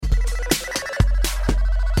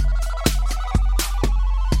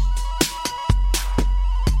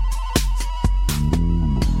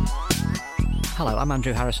I'm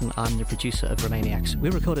Andrew Harrison. I'm the producer of Romaniacs. We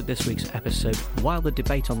recorded this week's episode while the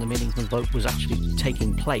debate on the meaningless vote was actually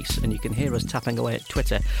taking place, and you can hear us tapping away at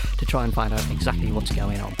Twitter to try and find out exactly what's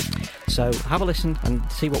going on. So have a listen and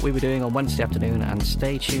see what we were doing on Wednesday afternoon, and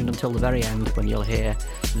stay tuned until the very end when you'll hear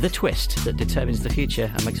the twist that determines the future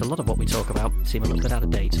and makes a lot of what we talk about seem a little bit out of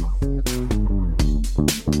date.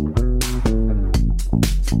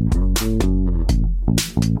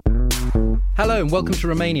 Hello and welcome to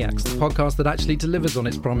Romaniacs, the podcast that actually delivers on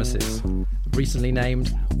its promises. Recently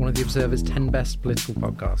named one of the Observer's 10 best political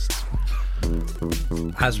podcasts.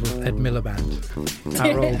 As with Ed Miliband,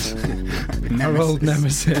 our old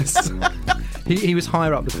nemesis. He was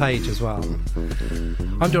higher up the page as well.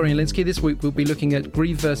 I'm Dorian Linsky. This week we'll be looking at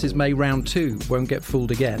Grieve versus May round 2. Won't get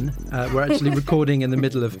fooled again. We're actually recording in the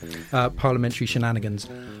middle of parliamentary shenanigans.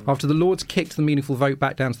 After the Lords kicked the meaningful vote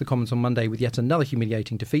back down to the Commons on Monday with yet another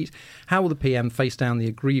humiliating defeat, how will the PM face down the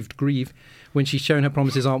aggrieved Grieve when she's shown her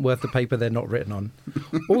promises aren't worth the paper they're not written on?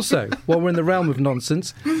 Also, while we're in the realm of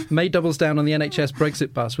nonsense, May doubles down on the NHS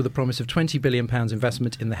Brexit bus with a promise of £20 billion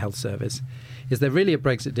investment in the health service. Is there really a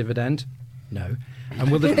Brexit dividend? No.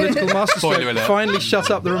 And will the political masterstroke finally shut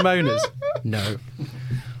up the Remoaners? No.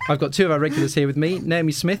 I've got two of our regulars here with me.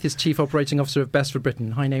 Naomi Smith is Chief Operating Officer of Best for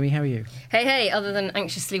Britain. Hi, Naomi, how are you? Hey, other than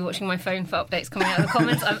anxiously watching my phone for updates coming out of the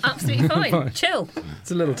comments, I'm absolutely fine. Chill.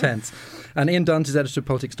 It's a little tense. And Ian Dunt is editor of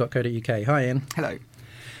politics.co.uk. Hi, Ian. Hello.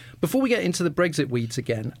 Before we get into the Brexit weeds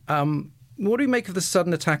again, what do we make of the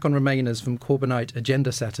sudden attack on Remainers from Corbynite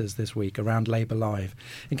agenda setters this week around Labour Live?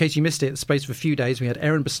 In case you missed it, in the space of a few days, we had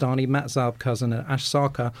Erin Bastani, Matt Zarb-Cousin and Ash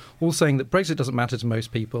Sarkar all saying that Brexit doesn't matter to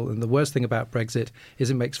most people, and the worst thing about Brexit is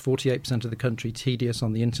it makes 48% of the country tedious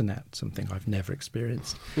on the internet, something I've never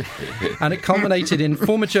experienced. And it culminated in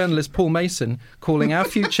former journalist Paul Mason calling Our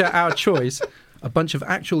Future, Our Choice a bunch of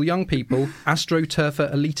actual young people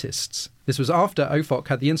astroturfer elitists. This was after OFOC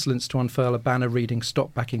had the insolence to unfurl a banner reading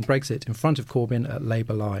 "Stop Backing Brexit" in front of Corbyn at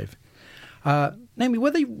Labour Live. Naomi, were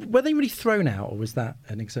they really thrown out, or was that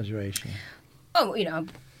an exaggeration? Oh,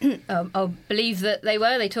 I believe that they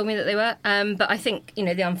were. They told me that they were. But I think,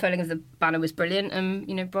 the unfurling of the banner was brilliant,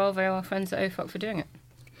 and, bravo our friends at OFOC for doing it.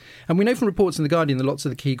 And we know from reports in The Guardian that lots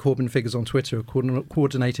of the key Corbyn figures on Twitter are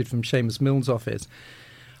coordinated from Seamus Milne's office.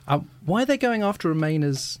 Why are they going after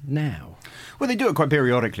Remainers now? Well, they do it quite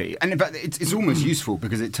periodically. And in fact, it's almost useful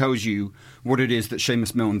because it tells you what it is that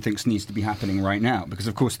Seamus Milne thinks needs to be happening right now. Because,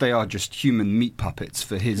 of course, they are just human meat puppets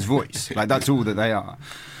for his voice. That's all that they are.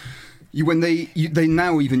 When they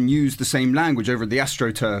now even use the same language over the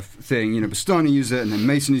AstroTurf thing, Bastani uses it and then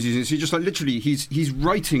Mason is using it. So you're just literally, he's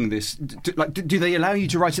writing this. Do they allow you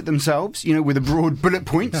to write it themselves, with a broad bullet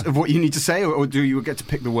points of what you need to say, or do you get to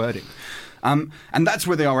pick the wording? And that's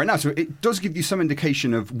where they are right now. So it does give you some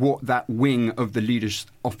indication of what that wing of the leader's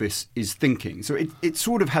office is thinking. So it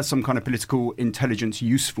sort of has some kind of political intelligence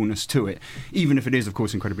usefulness to it, even if it is, of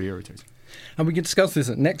course, incredibly irritating. And we can discuss this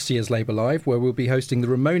at next year's Labour Live, where we'll be hosting the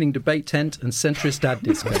Remoaning Debate Tent and Centrist Dad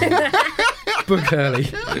Disco. Book early.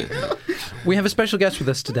 We have a special guest with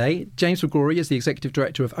us today. James McGrory is the Executive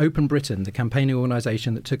Director of Open Britain, the campaigning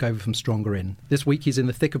organisation that took over from Stronger In. This week he's in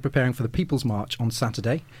the thick of preparing for the People's March on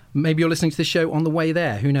Saturday. Maybe you're listening to this show on the way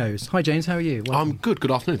there, who knows? Hi James, how are you? Welcome. I'm good,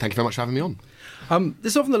 good afternoon. Thank you very much for having me on.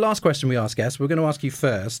 This is often the last question we ask guests. We're going to ask you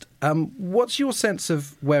first. What's your sense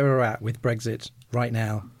of where we're at with Brexit right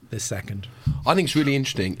now, this second? I think it's really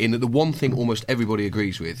interesting in that the one thing almost everybody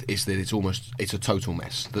agrees with is that it's a total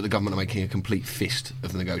mess, that the government are making a complete fist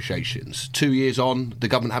of the negotiations. 2 years on, the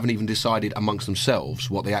government haven't even decided amongst themselves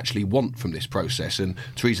what they actually want from this process, and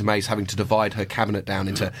Theresa May's having to divide her cabinet down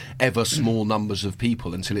into ever small numbers of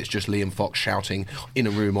people until it's just Liam Fox shouting in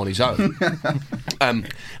a room on his own. And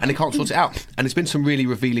they can't sort it out. And there's been some really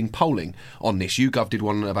revealing polling on this. YouGov did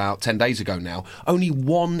one about 10 days ago now. Only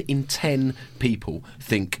 1 in 10 people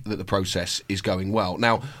think that the process is going well.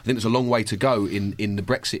 Now, I think there's a long way to go in the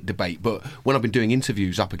Brexit debate, but when I've been doing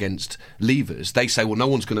interviews up against Leavers, they say, well, no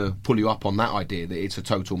one's going to pull you up on that idea that it's a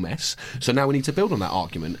total mess. So now we need to build on that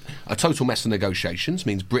argument. A total mess of negotiations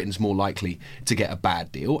means Britain's more likely to get a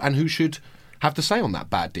bad deal, and who should have the say on that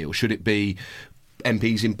bad deal? Should it be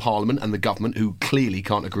MPs in Parliament and the government who clearly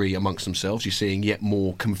can't agree amongst themselves? You're seeing yet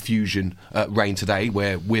more confusion reign today,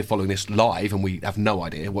 where we're following this live and we have no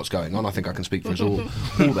idea what's going on. I think I can speak for us all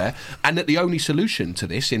there. And that the only solution to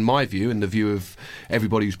this, in my view, and the view of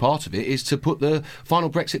everybody who's part of it, is to put the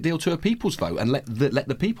final Brexit deal to a people's vote and let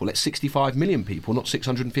the people, let 65 million people, not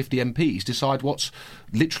 650 MPs, decide what's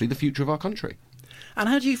literally the future of our country. And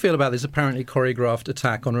how do you feel about this apparently choreographed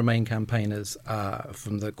attack on Remain campaigners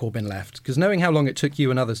from the Corbyn left? Because knowing how long it took you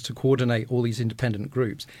and others to coordinate all these independent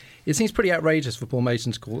groups, it seems pretty outrageous for Paul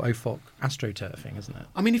Mason to call OFOC astroturfing, isn't it?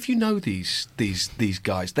 I mean, if you know these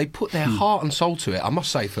guys, they put their heart and soul to it. I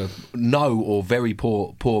must say, for no or very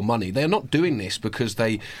poor money, they're not doing this because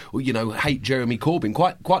they, hate Jeremy Corbyn.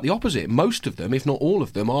 Quite the opposite. Most of them, if not all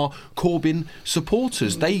of them, are Corbyn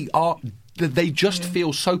supporters. They just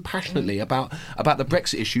feel so passionately about the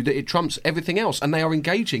Brexit issue that it trumps everything else, and they are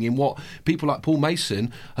engaging in what people like Paul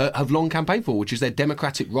Mason have long campaigned for, which is their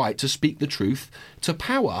democratic right to speak the truth to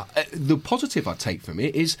power. The positive I take from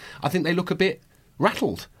it is I think they look a bit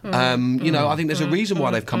rattled. I think there's a reason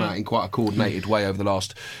why they've come out in quite a coordinated way over the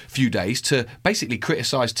last few days to basically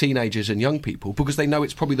criticise teenagers and young people, because they know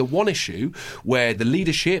it's probably the one issue where the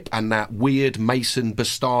leadership and that weird Mason,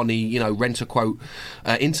 Bastani, rent-a-quote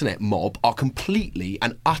internet mob are completely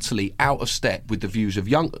and utterly out of step with the views of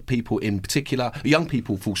young people in particular, young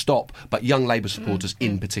people full stop, but young Labour supporters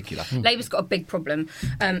in particular. Labour's got a big problem.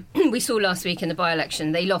 We saw last week in the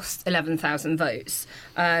by-election, they lost 11,000 votes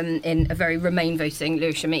in a very Remain voting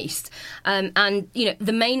Lewisham East.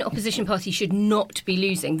 The main opposition party should not be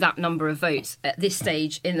losing that number of votes at this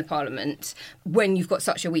stage in the Parliament when you've got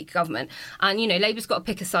such a weak government. And, Labour's got to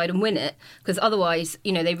pick a side and win it, because otherwise,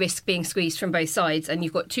 they risk being squeezed from both sides. And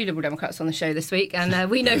you've got two Liberal Democrats on the show this week, and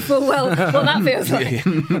we know full well what that feels like.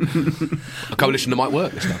 A coalition that might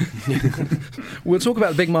work this time. We'll talk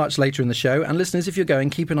about the big march later in the show. And listeners, if you're going,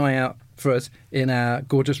 keep an eye out for us in our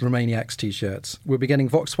gorgeous Remainiacs t-shirts. We'll be getting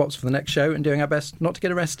Vox Pops for the next show and doing our best not to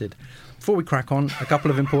get arrested. Before we crack on, a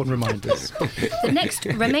couple of important reminders. The next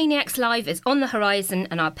Remainiacs Live is on the horizon,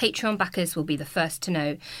 and our Patreon backers will be the first to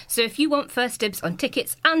know. So if you want first dibs on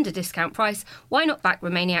tickets and a discount price, why not back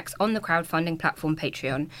Remainiacs on the crowdfunding platform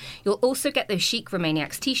Patreon? You'll also get those chic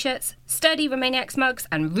Remainiacs t-shirts, sturdy Remainiacs mugs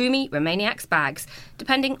and roomy Remainiacs bags,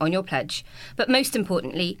 depending on your pledge. But most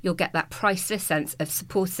importantly, you'll get that priceless sense of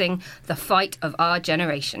supporting the fight of our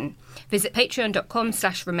generation. Visit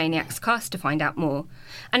patreon.com/RemainiacsCast to find out more.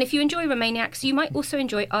 And if you enjoy Remainiacs, you might also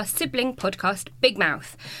enjoy our sibling podcast, Big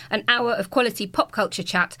Mouth, an hour of quality pop culture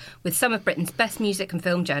chat with some of Britain's best music and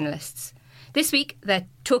film journalists. This week, they're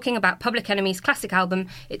talking about Public Enemy's classic album,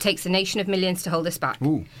 It Takes a Nation of Millions to Hold Us Back.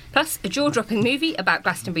 Ooh. Plus, a jaw-dropping movie about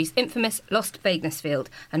Glastonbury's infamous Lost Vagueness Field,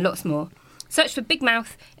 and lots more. Search for Big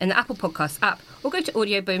Mouth in the Apple Podcasts app, or go to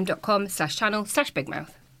audioboom.com/channel/bigmouth.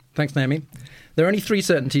 Thanks, Naomi. There are only three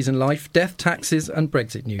certainties in life: death, taxes and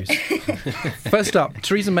Brexit news. First up,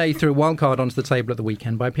 Theresa May threw a wild card onto the table at the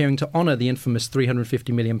weekend by appearing to honour the infamous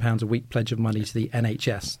 £350 million a week pledge of money to the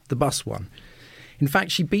NHS, the bus one. In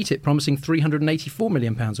fact, she beat it, promising £384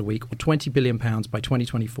 million a week, or £20 billion by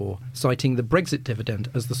 2024, citing the Brexit dividend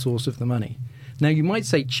as the source of the money. Now, you might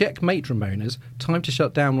say, checkmate, Ramonas, time to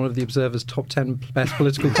shut down one of the Observer's top 10 best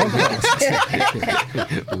political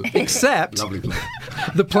podcasts. Except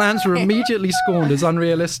the plans were immediately scorned as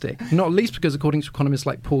unrealistic, not least because, according to economists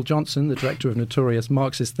like Paul Johnson, the director of notorious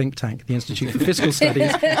Marxist think tank, the Institute for Fiscal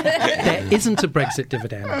Studies, there isn't a Brexit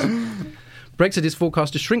dividend. Brexit is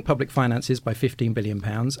forecast to shrink public finances by £15 billion,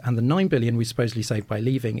 and the £9 billion we supposedly saved by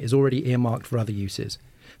leaving is already earmarked for other uses.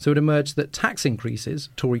 So it emerged that tax increases,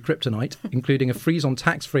 Tory kryptonite, including a freeze on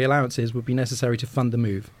tax-free allowances, would be necessary to fund the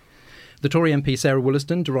move. The Tory MP Sarah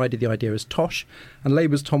Wollaston derided the idea as tosh, and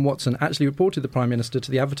Labour's Tom Watson actually reported the Prime Minister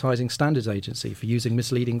to the Advertising Standards Agency for using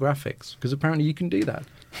misleading graphics, because apparently you can do that.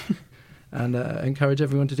 And encourage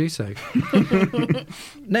everyone to do so.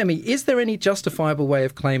 Naomi, is there any justifiable way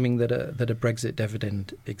of claiming that a Brexit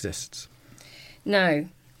dividend exists? No.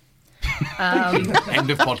 End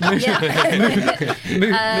of podcast.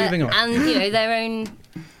 Moving on. And, their own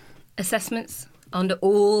assessments under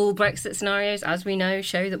all Brexit scenarios, as we know,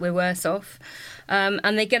 show that we're worse off.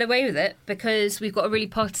 And they get away with it because we've got a really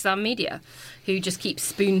partisan media who just keeps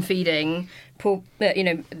spoon-feeding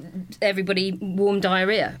everybody warm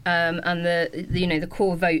diarrhea. And the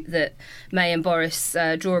core vote that May and Boris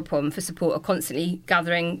draw upon for support are constantly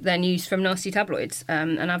gathering their news from nasty tabloids.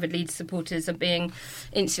 And avid Leeds supporters are being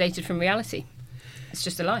insulated from reality. It's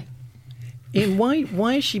just a lie. Ian,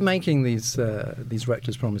 why is she making these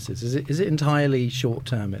reckless promises? Is it entirely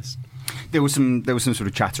short-termist? There was some sort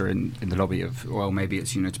of chatter in the lobby of, well, maybe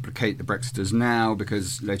it's to placate the Brexiters now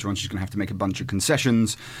because later on she's going to have to make a bunch of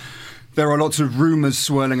concessions. There are lots of rumours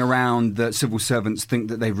swirling around that civil servants think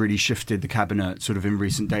that they've really shifted the cabinet sort of in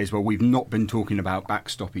recent days where we've not been talking about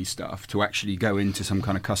backstoppy stuff to actually go into some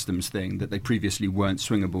kind of customs thing that they previously weren't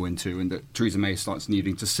swingable into, and that Theresa May starts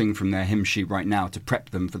needing to sing from their hymn sheet right now to prep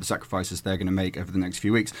them for the sacrifices they're going to make over the next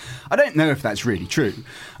few weeks. I don't know if that's really true.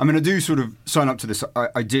 I mean, I do sort of sign up to this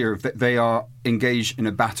idea of that they are engaged in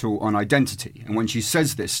a battle on identity. And when she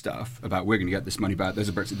says this stuff about we're going to get this money back, there's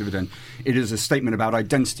a Brexit dividend, it is a statement about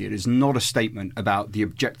identity. It is not a statement about the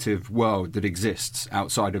objective world that exists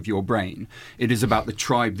outside of your brain. It is about the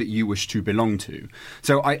tribe that you wish to belong to.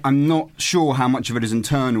 So I'm not sure how much of it is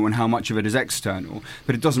internal and how much of it is external,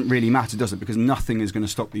 but it doesn't really matter, does it? Because nothing is going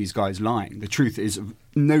to stop these guys lying. The truth is of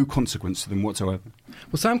no consequence to them whatsoever.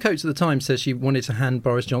 Well, Sam Coates at the time says she wanted to hand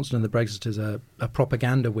Boris Johnson and the Brexiters a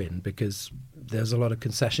propaganda win because there's a lot of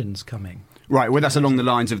concessions coming. Right, well, that's along the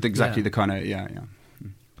lines of exactly the kind of,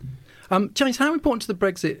 James, how important to the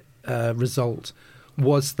Brexit result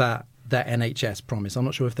was that NHS promise? I'm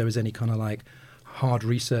not sure if there was any kind of like hard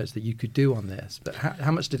research that you could do on this, but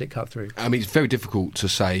how much did it cut through? I mean, it's very difficult to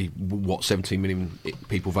say what 17 million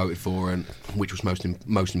people voted for and which was most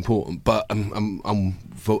important. But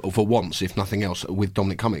for once, if nothing else, with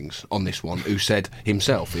Dominic Cummings on this one, who said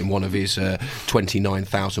himself in one of his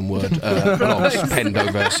 29,000-word blogs penned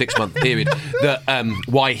over a 6-month period that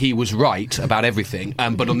why he was right about everything.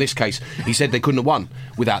 But on this case, he said they couldn't have won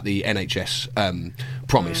without the NHS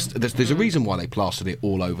promise. There's a reason why they plastered it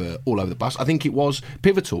all over the bus. I think it was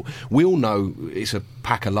pivotal. We all know it's a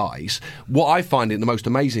pack of lies. What I find the most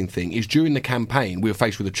amazing thing is during the campaign we were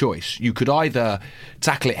faced with a choice. You could either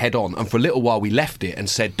tackle it head on, and for a little while we left it and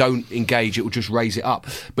said don't engage, it will just raise it up.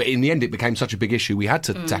 But in the end it became such a big issue we had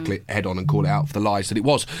to tackle it head on and call it out for the lies that it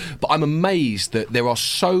was. But I'm amazed that there are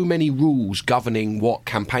so many rules governing what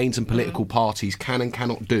campaigns and political parties can and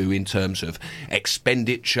cannot do in terms of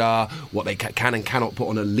expenditure, what they can and cannot put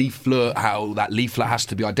on a leaflet, how that leaflet has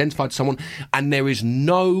to be identified to someone, and there is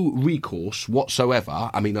no recourse whatsoever.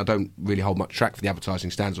 I mean, I don't really hold much track for the Advertising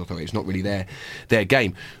Standards Authority. It's not really their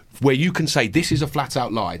game. Where you can say this is a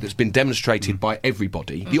flat-out lie that's been demonstrated by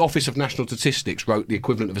everybody. The Office of National Statistics wrote the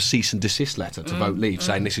equivalent of a cease and desist letter to Vote Leave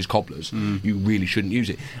saying this is cobblers, you really shouldn't use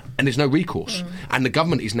it. And there's no recourse. And the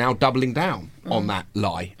government is now doubling down on that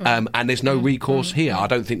lie. And there's no recourse here. I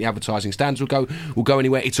don't think the advertising standards will go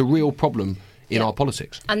anywhere. It's a real problem in our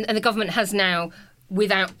politics. And the government has now,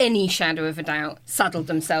 without any shadow of a doubt, saddled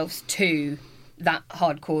themselves to that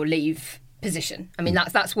hardcore leave position. I mean,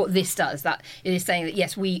 that's what this does. That it is saying that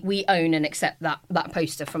yes, we own and accept that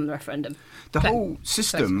poster from the referendum. Our whole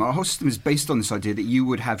system is based on this idea that you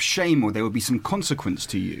would have shame or there would be some consequence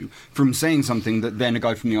to you from saying something that then a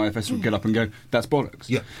guy from the IFS would get up and go, that's bollocks.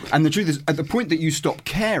 Yeah. And the truth is, at the point that you stop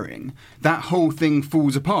caring, that whole thing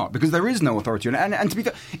falls apart because there is no authority. And to be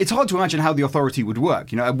fair, it's hard to imagine how the authority would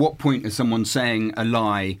work. You know, at what point is someone saying a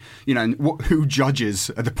lie? You know, and who judges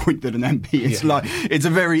at the point that an MP is lying? It's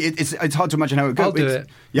it's hard to imagine how it goes. I'll do it.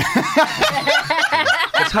 Yeah.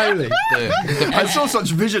 Totally. I saw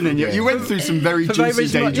such vision in you. You went through some very juicy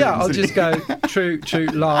dangers. Yeah, I'll just go true,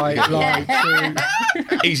 lie,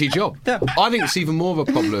 true. Easy job. Yeah. I think it's even more of a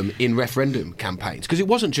problem in referendum campaigns because it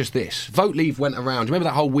wasn't just this. Vote Leave went around. Remember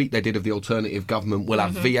that whole week they did of the alternative government? We'll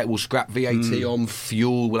have we'll scrap VAT on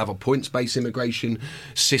fuel. We'll have a points-based immigration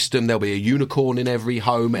system. There'll be a unicorn in every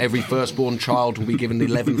home. Every firstborn child will be given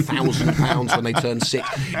 £11,000 when they turn 6.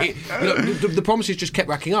 The promises just kept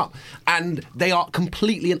racking up, and they are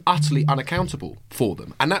completely and utterly unaccountable for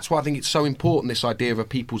them. And that's why I think it's so important, this idea of a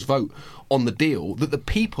people's vote on the deal, that the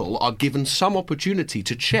people are given some opportunity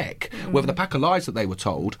to check whether the pack of lies that they were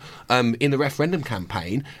told in the referendum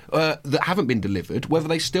campaign that haven't been delivered, whether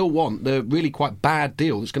they still want the really quite bad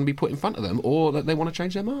deal that's going to be put in front of them, or that they want to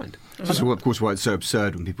change their mind. That's of course why it's so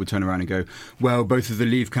absurd when people turn around and go, well, both of the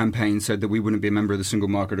Leave campaigns said that we wouldn't be a member of the single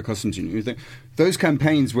market or customs union. You think, those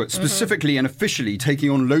campaigns were specifically and officially taking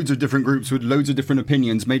on loads of different groups with loads of different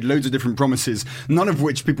opinions, made loads of different promises, none of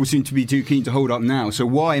which people seem to be too keen to hold up now. So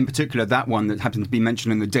why in particular that one that happened to be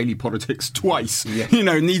mentioned in the Daily Politics twice,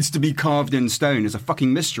 needs to be carved in stone is a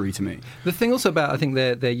fucking mystery to me. The thing also about, I think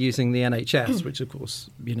they're using the NHS, which of course,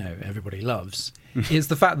 everybody loves, is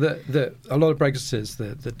the fact that a lot of Brexiters,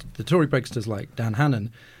 the Tory Brexiters like Dan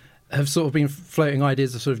Hannan, have sort of been floating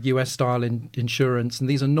ideas of sort of US-style insurance, and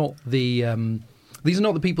these are not the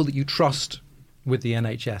people that you trust with the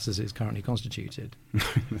NHS as it's currently constituted.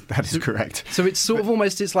 That is correct. So it's sort of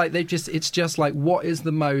almost, it's just like, what is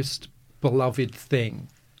the most beloved thing?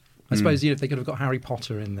 I suppose, if they could have got Harry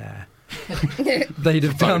Potter in there, they'd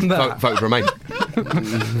have done that. Vote Remain.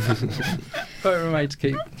 Vote Remain to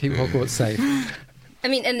keep Hogwarts safe. I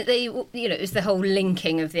mean, and they, it's the whole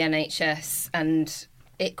linking of the NHS and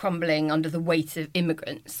it crumbling under the weight of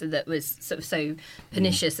immigrants that was sort of so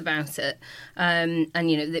pernicious about it. And,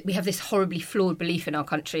 we have this horribly flawed belief in our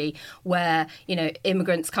country where,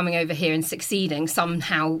 immigrants coming over here and succeeding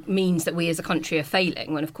somehow means that we as a country are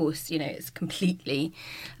failing, when, of course, it's completely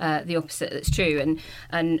the opposite that's true.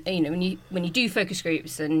 And when you do focus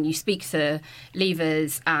groups and you speak to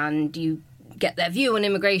Leavers and you get their view on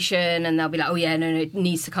immigration, and they'll be like, oh yeah, no, it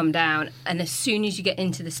needs to come down. And as soon as you get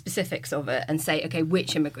into the specifics of it and say, okay,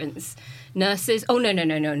 which immigrants? Nurses? Oh, no,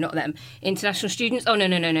 not them. International students? Oh, no,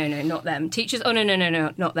 not them. Teachers? Oh, no,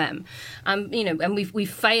 not them. And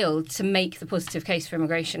we've failed to make the positive case for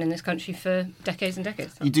immigration in this country for decades and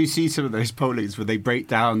decades. You do see some of those pollings where they break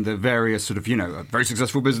down the various sort of, a very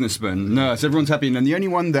successful businessman, nurse, everyone's happy, and then the only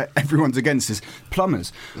one that everyone's against is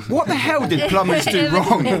plumbers. What the hell did plumbers do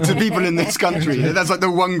wrong to people in this country? That's like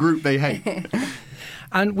the one group they hate.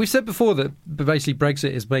 And we've said before that basically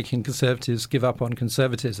Brexit is making Conservatives give up on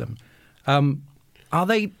conservatism. Are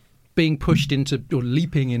they being pushed into or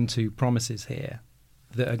leaping into promises here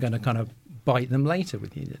that are going to kind of bite them later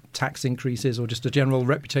with tax increases or just a general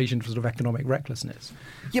reputation for sort of economic recklessness?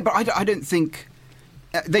 Yeah, but I don't think...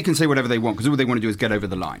 they can say whatever they want because all they want to do is get over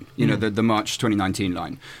the line, the March 2019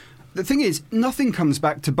 line. The thing is, nothing comes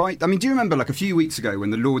back to bite. I mean, do you remember, like, a few weeks ago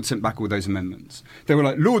when the Lords sent back all those amendments? They were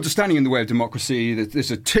like, Lords are standing in the way of democracy, there's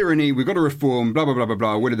a tyranny, we've got to reform, blah, blah, blah, blah,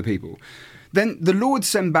 blah, will of the people. Then the Lords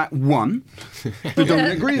send back one, the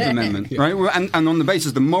Dominic Grieve amendment, right? And on the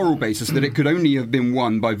basis, the moral basis, that it could only have been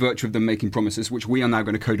won by virtue of them making promises, which we are now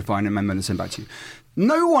going to codify an amendment and send back to you.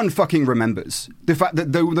 No one fucking remembers the fact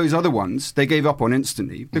that those other ones, they gave up on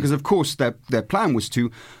instantly, because, of course, their plan was to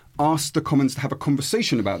ask the Commons to have a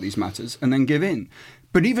conversation about these matters and then give in.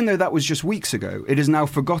 But even though that was just weeks ago, it is now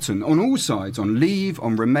forgotten on all sides, on Leave,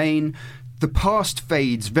 on Remain. The past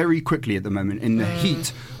fades very quickly at the moment in the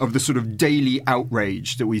heat of the sort of daily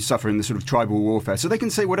outrage that we suffer in the sort of tribal warfare. So they can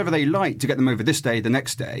say whatever they like to get them over this day, the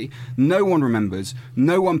next day. No one remembers.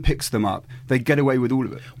 No one picks them up. They get away with all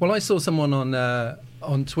of it. Well, I saw someone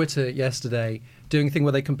on Twitter yesterday doing a thing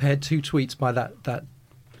where they compared two tweets by that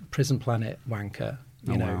Prison Planet wanker,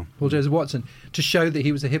 wow. Paul Joseph Watson, to show that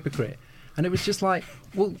he was a hypocrite. And it was just like,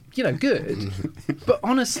 well, good. But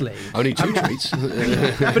honestly... Only two tweets.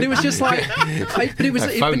 But it was just like...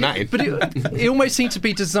 It almost seemed to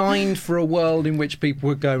be designed for a world in which people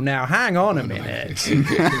would go, now, hang on a minute.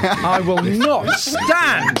 I will not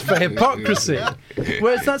stand for hypocrisy.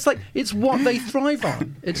 Whereas that's like, it's what they thrive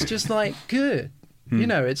on. It's just like, good.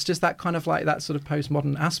 It's just that kind of like that sort of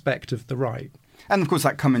postmodern aspect of the right. And, of course,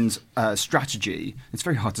 that Cummins strategy, it's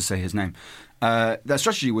very hard to say his name, that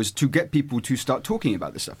strategy was to get people to start talking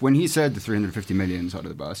about this stuff. When he said the 350 million side of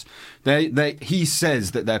the bus, he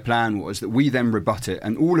says that their plan was that we then rebut it,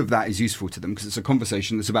 and all of that is useful to them because it's a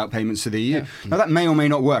conversation that's about payments to the EU. Yeah. Now, that may or may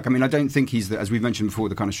not work. I mean, I don't think he's, as we've mentioned before,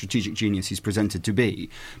 the kind of strategic genius he's presented to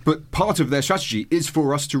be. But part of their strategy is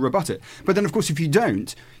for us to rebut it. But then, of course, if you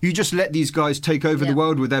don't, you just let these guys take over the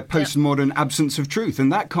world with their postmodern absence of truth,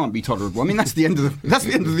 and that can't be tolerable. I mean, that's the end of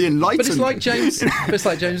the Enlightenment. But it's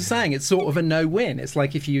like James was saying, it's sort of a no-win. It's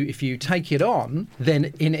like if you take it on,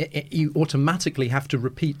 then you automatically have to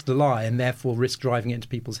repeat the lie and therefore risk driving it into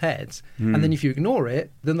people's heads. And then if you ignore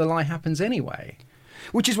it, then the lie happens anyway.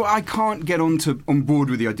 Which is why I can't get on board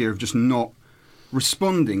with the idea of just not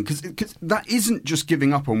responding, because that isn't just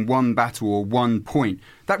giving up on one battle or one point.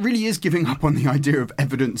 That really is giving up on the idea of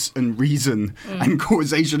evidence and reason and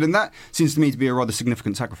causation, and that seems to me to be a rather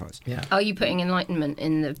significant sacrifice. Yeah. Are you putting enlightenment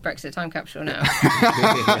in the Brexit time capsule now?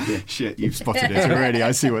 Shit, you've spotted it already.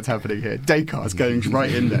 I see what's happening here. Descartes going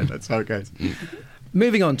right in there. That's how it goes.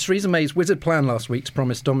 Moving on, Theresa May's wizard plan last week to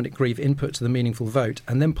promise Dominic Grieve input to the meaningful vote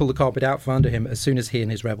and then pull the carpet out from under him as soon as he and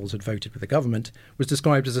his rebels had voted with the government was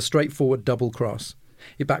described as a straightforward double cross.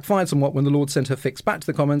 It backfired somewhat when the Lords sent her fix back to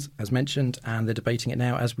the Commons, as mentioned, and they're debating it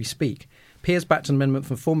now as we speak. Peers backed an amendment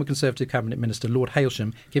from former Conservative Cabinet Minister Lord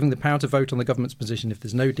Hailsham, giving the power to vote on the government's position if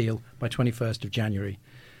there's no deal by 21st of January.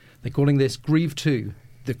 They're calling this Grieve 2,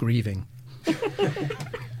 the grieving.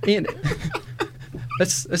 Ian...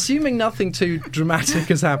 Assuming nothing too dramatic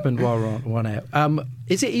has happened while we're on air,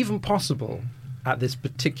 is it even possible at this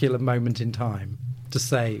particular moment in time to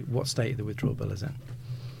say what state the withdrawal bill is in?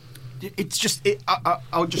 It's just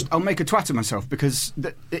I'll make a twat of myself because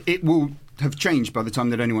it will have changed by the time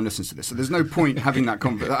that anyone listens to this. So there's no point having that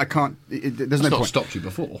conversation. I can't. There's no point. Not stopped you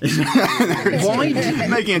before. Why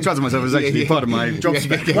making a twat of myself is actually part of my job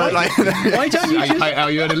spec. Why don't you just? How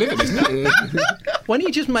are you earning a living? Why don't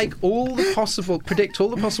you just predict all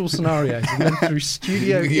the possible scenarios, and then through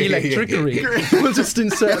studio electrickery, we'll just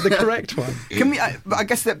insert the correct one. Can we? I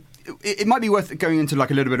guess that it might be worth going into like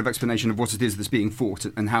a little bit of explanation of what it is that's being fought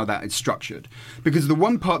and how that is structured, because the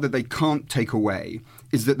one part that they can't take away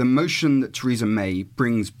is that the motion that Theresa May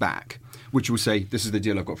brings back, which will say, this is the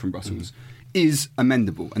deal I've got from Brussels, is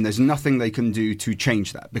amendable, and there's nothing they can do to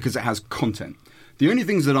change that because it has content. The only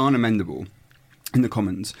things that aren't amendable in the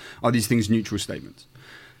Commons are these things neutral statements.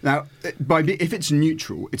 Now, if it's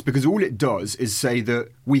neutral, it's because all it does is say that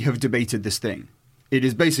we have debated this thing. It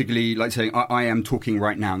is basically like saying, I am talking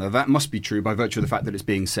right now. Now, that must be true by virtue of the fact that it's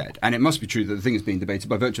being said. And it must be true that the thing is being debated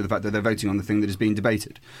by virtue of the fact that they're voting on the thing that is being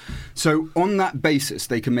debated. So on that basis,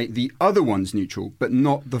 they can make the other ones neutral, but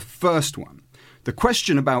not the first one. The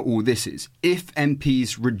question about all this is, if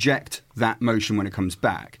MPs reject that motion when it comes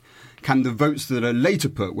back, can the votes that are later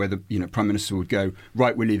put, where the Prime Minister would go,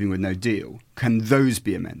 right, we're leaving with no deal, can those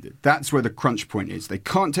be amended? That's where the crunch point is. They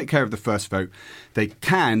can't take care of the first vote. They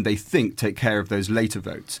can, they think, take care of those later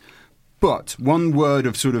votes. But one word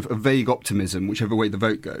of sort of a vague optimism, whichever way the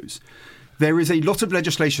vote goes, there is a lot of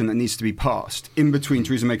legislation that needs to be passed in between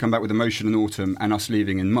Theresa May come back with a motion in autumn and us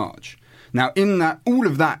leaving in March. Now, in that, all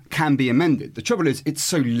of that can be amended. The trouble is, it's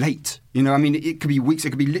so late. It could be weeks,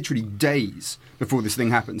 it could be literally days before this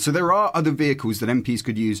thing happens. So there are other vehicles that MPs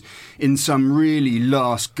could use in some really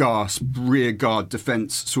last gasp, rear guard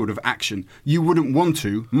defence sort of action. You wouldn't want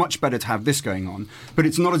to. Much better to have this going on. But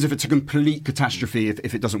it's not as if it's a complete catastrophe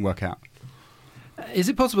if it doesn't work out. Is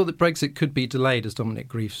it possible that Brexit could be delayed, as Dominic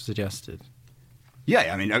Grief suggested?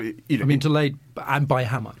 Yeah, delayed, and by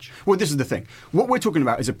how much? Well, this is the thing. What we're talking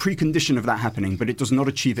about is a precondition of that happening, but it does not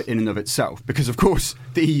achieve it in and of itself, because of course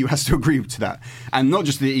the EU has to agree to that, and not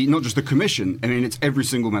just the Commission. It's every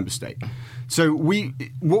single member state. So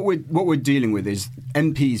what we're dealing with is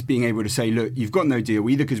MPs being able to say, look, you've got no deal,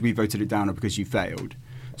 either because we voted it down or because you failed.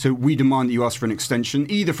 So we demand that you ask for an extension,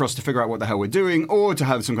 either for us to figure out what the hell we're doing, or to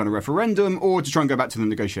have some kind of referendum, or to try and go back to the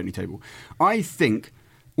negotiating table. I think,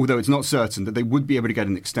 although it's not certain, that they would be able to get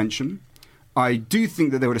an extension. I do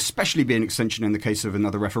think that there would especially be an extension in the case of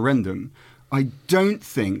another referendum. I don't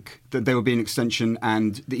think that there would be an extension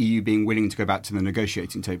and the EU being willing to go back to the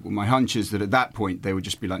negotiating table. My hunch is that at that point they would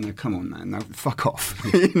just be like, no, come on, man, no, fuck off.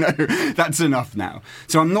 That's enough now.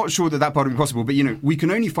 So I'm not sure that part would be possible. But, we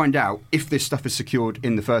can only find out if this stuff is secured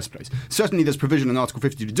in the first place. Certainly there's provision in Article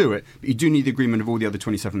 50 to do it, but you do need the agreement of all the other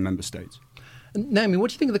 27 member states. Naomi, what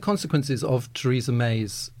do you think of the consequences of Theresa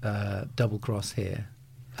May's double cross here?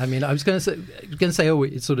 I was going to say,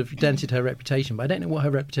 it sort of dented her reputation, but I don't know what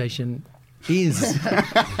her reputation is.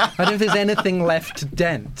 I don't know if there's anything left to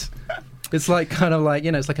dent. It's like it's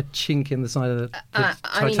like a chink in the side of the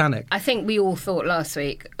Titanic. I think we all thought last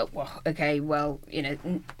week, no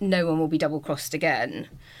one will be double crossed again.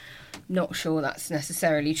 Not sure that's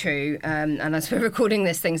necessarily true. And as we're recording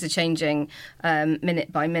this, things are changing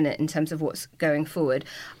minute by minute in terms of what's going forward.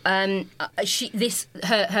 Her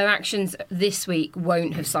actions this week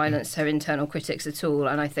won't have silenced her internal critics at all.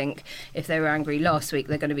 And I think if they were angry last week,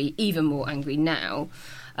 they're going to be even more angry now.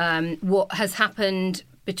 What has happened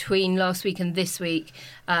between last week and this week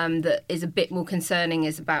that is a bit more concerning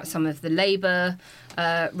is about some of the Labour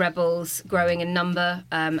rebels growing in number,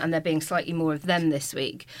 and there being slightly more of them this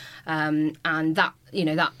week, and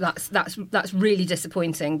that's really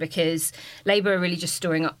disappointing, because Labour are really just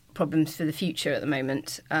storing up problems for the future at the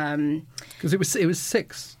moment. Because it was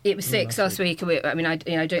 6. It was 6 last week. I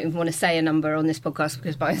don't even want to say a number on this podcast,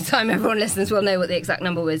 because by the time everyone listens, we'll know what the exact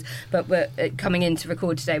number was. But we're coming in to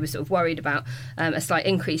record today, we're sort of worried about a slight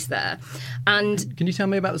increase there. And can you tell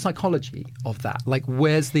me about the psychology of that? Like,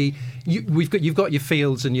 where's you've got your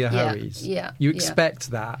Fields and your Harries. Yeah. You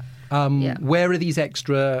expect that. Where are these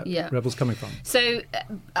extra rebels coming from? So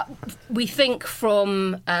we think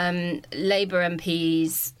from Labour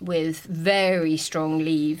MPs with very strong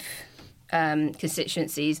Leave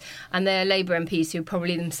constituencies, and they're Labour MPs who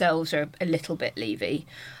probably themselves are a little bit Leavey.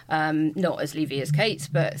 Not as Leavey as Kate's,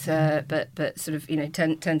 but sort of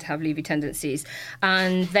tend to have Leavey tendencies,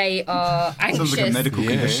 and they are anxious. Sounds like a medical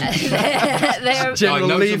condition. They are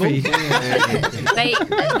General Leavey.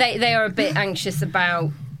 They are a bit anxious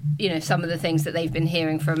about some of the things that they've been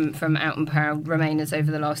hearing from out and proud Remainers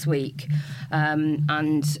over the last week, and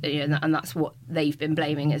that's what they've been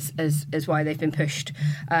blaming as why they've been pushed.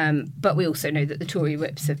 But we also know that the Tory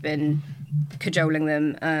whips have been cajoling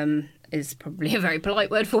them. Is probably a very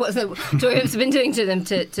polite word for what the Tory whips have been doing to them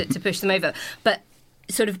to push them over. But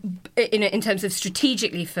sort of in terms of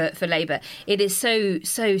strategically for Labour, it is so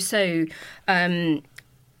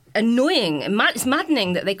annoying. It's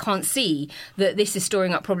maddening that they can't see that this is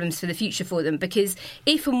storing up problems for the future for them, because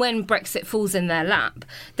if and when Brexit falls in their lap,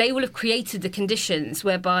 they will have created the conditions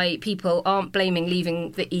whereby people aren't blaming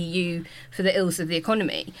leaving the EU for the ills of the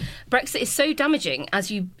economy. Brexit is so damaging,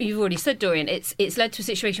 as you've already said, Dorian. It's led to a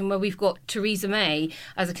situation where we've got Theresa May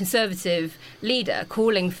as a Conservative leader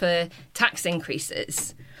calling for tax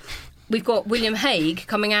increases. We've got William Hague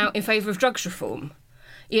coming out in favour of drugs reform.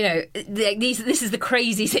 You know, this is the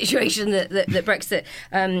crazy situation that Brexit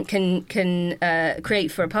can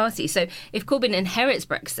create for a party. So if Corbyn inherits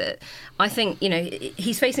Brexit, I think, you know,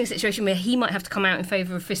 he's facing a situation where he might have to come out in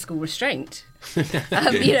favour of fiscal restraint. You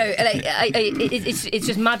know, it's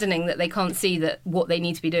just maddening that they can't see that what they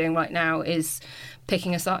need to be doing right now is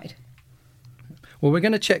picking a side. Well, we're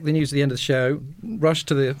going to check the news at the end of the show, rush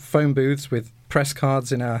to the phone booths with press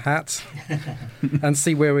cards in our hats and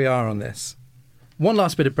see where we are on this. One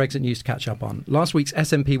last bit of Brexit news to catch up on. Last week's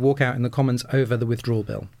SNP walkout in the Commons over the withdrawal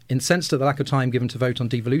bill. Incensed at the lack of time given to vote on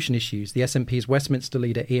devolution issues, the SNP's Westminster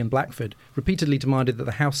leader Ian Blackford repeatedly demanded that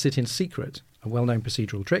the House sit in secret, a well-known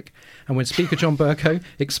procedural trick, and when Speaker John Bercow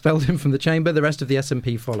expelled him from the chamber, the rest of the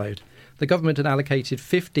SNP followed. The government had allocated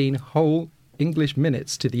 15 whole English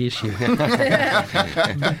minutes to the issue. The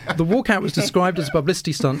walkout was described as a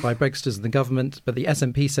publicity stunt by Brexiters and the government, but the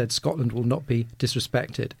SNP said Scotland will not be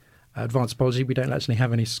disrespected. Advance apology, we don't actually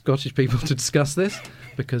have any Scottish people to discuss this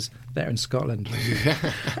because they're in Scotland.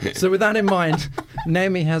 So with that in mind,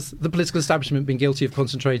 Naomi, has the political establishment been guilty of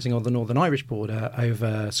concentrating on the Northern Irish border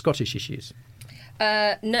over Scottish issues?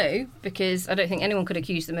 No, because I don't think anyone could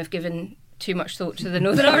accuse them of giving too much thought to the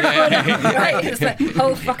Northern Irish border. Right, it's the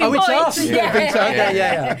whole fucking point. It's us.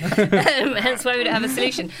 Yeah. Hence why we don't have a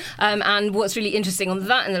solution. And what's really interesting on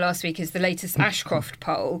that in the last week is the latest Ashcroft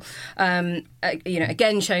poll,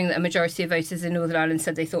 again showing that a majority of voters in Northern Ireland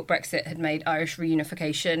said they thought Brexit had made Irish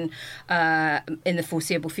reunification in the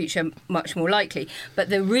foreseeable future much more likely. But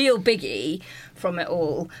the real biggie from it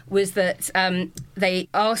all was that they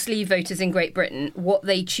asked Leave voters in Great Britain what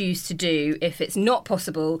they choose to do if it's not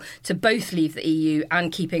possible to both leave the EU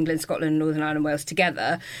and keep England, Scotland, Northern Ireland and Wales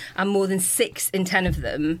together. And more than 6 in 10 of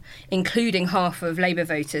them, including half of Labour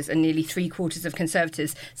voters and nearly 3/4 of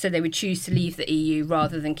Conservatives, said they would choose to leave the EU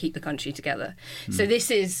rather than keep the country together. So this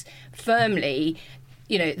is firmly,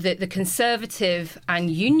 you know, the Conservative and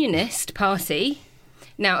Unionist party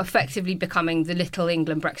now effectively becoming the Little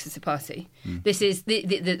England Brexit Party. This is the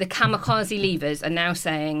kamikaze leavers are now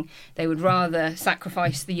saying they would rather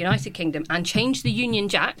sacrifice the United Kingdom and change the Union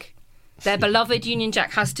Jack. Their beloved Union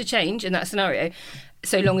Jack has to change in that scenario,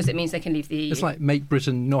 so long as it means they can leave the EU. It's like make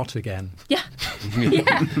Britain not again. Yeah.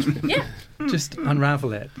 Just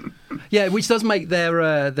unravel it. Yeah, which does make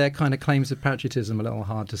their kind of claims of patriotism a little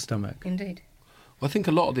hard to stomach. Indeed. I think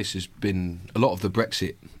a lot of this has been, a lot of the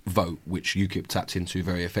Brexit vote, which UKIP tapped into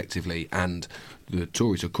very effectively and the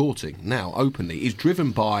Tories are courting now openly, is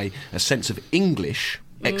driven by a sense of English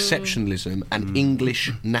exceptionalism and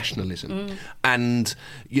English nationalism. And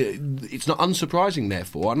it's not unsurprising,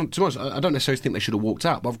 therefore. To be honest, I don't necessarily think they should have walked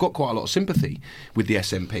out, but I've got quite a lot of sympathy with the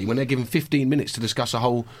SNP. When they're given 15 minutes to discuss a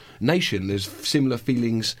whole nation, there's similar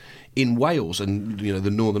feelings in Wales, and you know the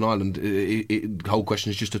Northern Ireland whole question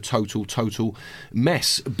is just a total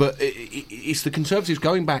mess. But it's the Conservatives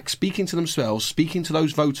going back, speaking to themselves, speaking to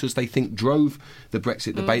those voters they think drove the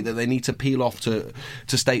Brexit debate that they need to peel off to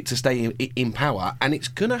stay in power, and it's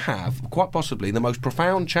going to have quite possibly the most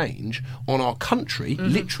profound change on our country,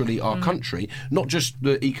 literally our country, not just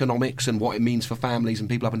the economics and what it means for families and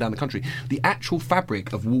people up and down the country, the actual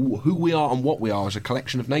fabric of who we are and what we are as a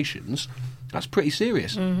collection of nations. That's pretty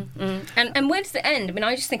serious. And where does it end? I mean,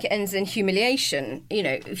 I just think it ends in humiliation. You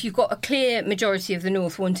know, if you've got a clear majority of the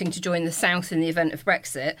North wanting to join the South in the event of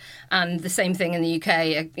Brexit, and the same thing in the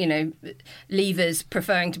UK, you know, Leavers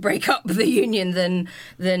preferring to break up the Union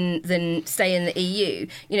than stay in the EU.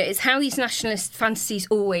 You know, it's how these nationalist fantasies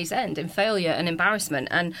always end, in failure and embarrassment.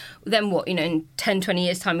 And then what, you know, in 10, 20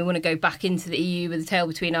 years' time, we want to go back into the EU with the tail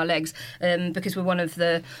between our legs because we're one of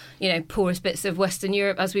the, you know, poorest bits of Western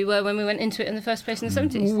Europe as we were when we went into it in the first place in the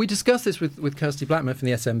 70s. We discussed this with Kirsty Blackman from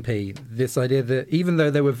the SNP, this idea that even though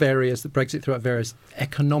there were that Brexit threw out various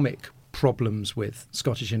economic problems with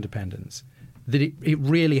Scottish independence, that it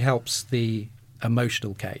really helps the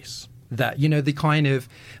emotional case. That, you know, the kind of,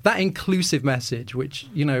 that inclusive message, which,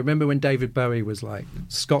 you know, remember when David Bowie was like,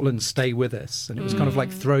 Scotland, stay with us, and it was kind of like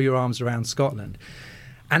throw your arms around Scotland.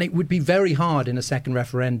 And it would be very hard in a second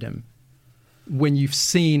referendum when you've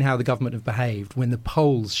seen how the government have behaved, when the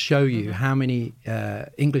polls show you how many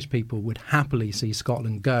English people would happily see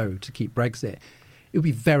Scotland go to keep Brexit, it would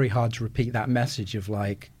be very hard to repeat that message of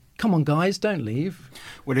like, come on, guys, don't leave.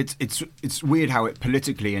 Well, it's weird how it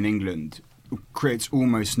politically in England creates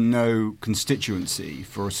almost no constituency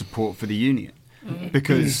for support for the union,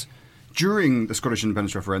 because during the Scottish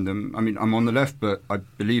independence referendum, I mean, I'm on the left, but I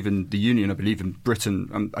believe in the union. I believe in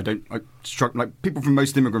Britain. Like people from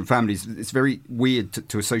most immigrant families, it's very weird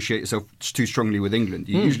to associate yourself too strongly with England.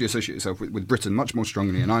 You usually associate yourself with Britain much more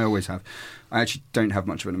strongly, and I always have. I actually don't have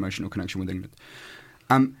much of an emotional connection with England.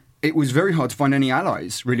 It was very hard to find any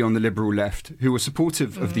allies, really, on the liberal left who were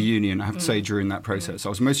supportive of the union, I have to say, during that process. I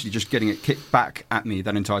was mostly just getting it kicked back at me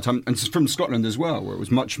that entire time. And from Scotland as well, where it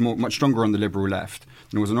was much stronger on the liberal left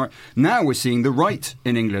than it was on the right. Now we're seeing the right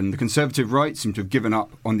in England, the Conservative right, seem to have given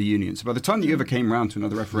up on the union. So by the time that you ever came round to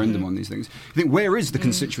another referendum on these things, I think, where is the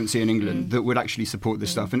constituency in England that would actually support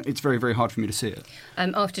this stuff? And it's very, very hard for me to see it.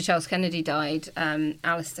 After Charles Kennedy died,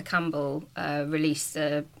 Alistair Campbell released,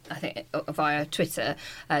 I think, via Twitter,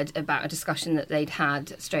 about a discussion that they'd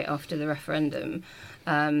had straight after the referendum,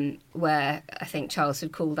 where I think Charles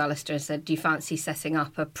had called Alistair and said, do you fancy setting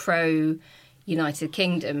up a pro-United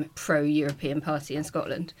Kingdom, pro-European party in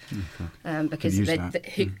Scotland? Because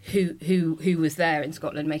who was there in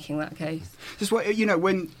Scotland making that case? Just what,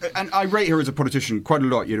 and I rate her as a politician quite a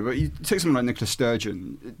lot, but you take someone like Nicola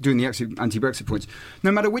Sturgeon doing the anti-Brexit points,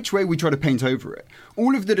 no matter which way we try to paint over it,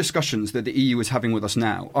 all of the discussions that the EU is having with us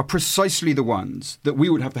now are precisely the ones that we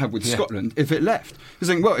would have to have with Scotland if it left. They're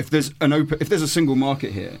saying, well, if there's a single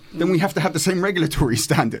market here, then we have to have the same regulatory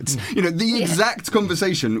standards. The exact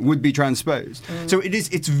conversation would be transposed. So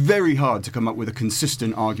it's very hard to come up with a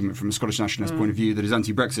consistent argument from a Scottish nationalist point of view that is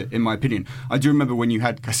anti-Brexit, in my opinion. I do remember when you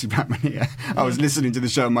had Cassie Blackman here, I was listening to the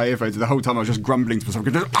show on my earphones, and the whole time I was just grumbling to myself,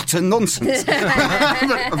 utter nonsense.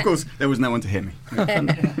 But of course, there was no one to hear me.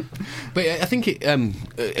 But I think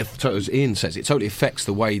as Ian says, it totally affects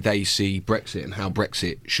the way they see Brexit and how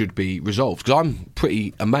Brexit should be resolved. Because I'm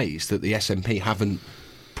pretty amazed that the SNP haven't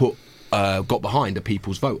got behind a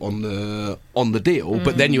people's vote on the deal,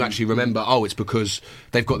 but then you actually remember, it's because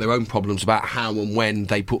they've got their own problems about how and when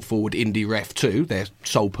they put forward Indy Ref 2, their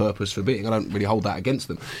sole purpose for being. I don't really hold that against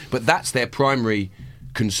them, but that's their primary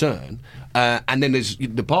concern. And then there's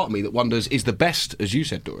the part of me that wonders, is the best, as you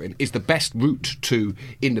said, Dorian, is the best route to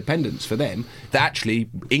independence for them that actually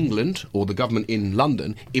England or the government in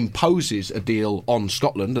London imposes a deal on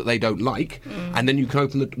Scotland that they don't like, and then you can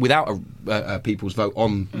open without a people's vote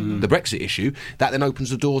on the Brexit issue, that then opens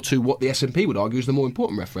the door to what the SNP would argue is the more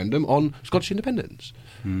important referendum on Scottish independence.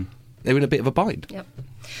 They're in a bit of a bind. Yep.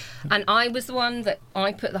 And I was the one that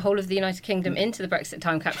I put the whole of the United Kingdom into the Brexit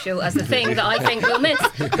time capsule as the thing that I think we'll miss,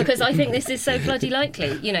 because I think this is so bloody likely,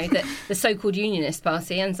 that the so-called Unionist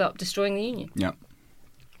Party ends up destroying the Union. Yeah.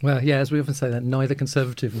 Well, yeah, as we often say, that neither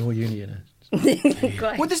Conservative nor Unionist.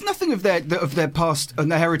 Well, there's nothing of their past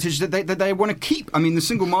and their heritage that they want to keep. I mean, the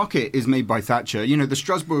single market is made by Thatcher. The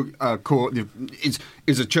Strasbourg court is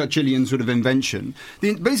a Churchillian sort of invention.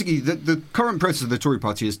 Basically, the current process of the Tory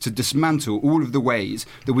party is to dismantle all of the ways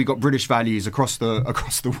that we got British values across the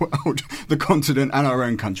world, the continent, and our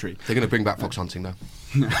own country. They're going to bring back fox hunting, though.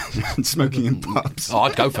 And smoking in pubs. Oh,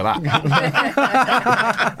 I'd go for that.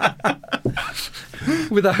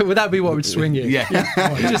 Would that be what would swing you? Yeah.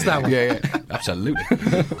 Just that one. Yeah, absolutely.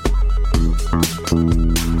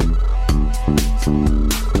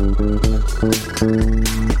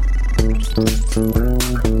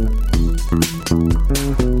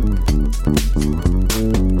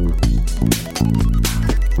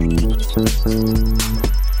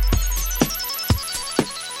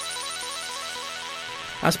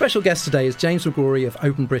 Our special guest today is James McGrory of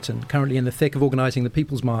Open Britain, currently in the thick of organising the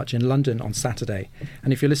People's March in London on Saturday.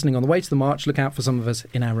 And if you're listening on the way to the march, look out for some of us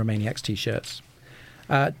in our Remainiacs t-shirts.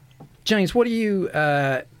 James, what do you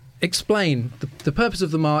explain the purpose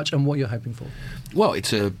of the march and what you're hoping for? Well,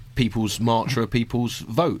 it's a people's march or a people's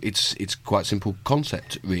vote. It's quite a simple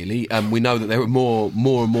concept, really. We know that there are more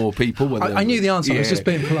and more people. I knew the answer. I was just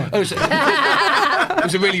being polite. It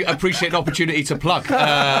was a really appreciated opportunity to plug.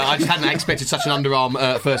 I just hadn't expected such an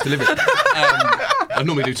underarm first delivery. I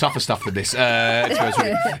normally do tougher stuff than this. Clues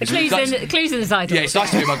in the title. Yeah, it's nice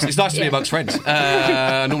to be amongst friends.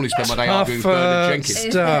 I normally spend my day arguing with Bernard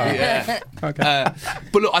Jenkins. Okay.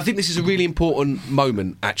 But look, I think this is a really important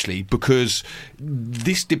moment, actually, because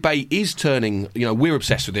this debate is turning. We're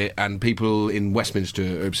obsessed with it, and people in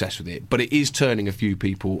Westminster are obsessed with it. But it is turning a few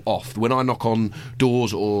people off. When I knock on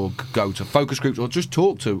doors or go to focus groups or just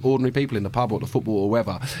talk to ordinary people in the pub or the football or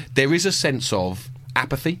wherever, there is a sense of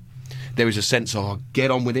apathy. There is a sense of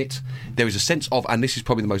get on with it. There is a sense of, and this is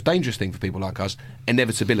probably the most dangerous thing for people like us,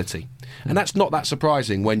 inevitability. And that's not that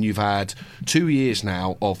surprising when you've had 2 years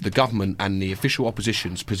now of the government and the official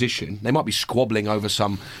opposition's position. They might be squabbling over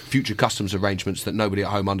some future customs arrangements that nobody at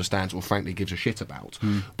home understands or frankly gives a shit about.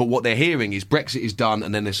 But what they're hearing is Brexit is done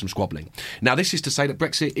and then there's some squabbling. Now, this is to say that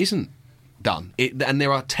Brexit isn't done. And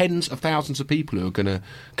there are tens of thousands of people who are going to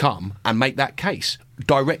come and make that case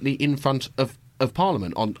directly in front of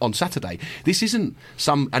Parliament on Saturday. This isn't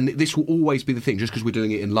and this will always be the thing, just because we're doing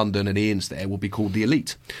it in London and Ian's there, will be called the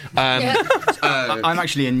elite. I'm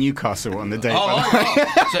actually in Newcastle on the day.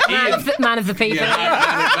 So Ian, man of the people.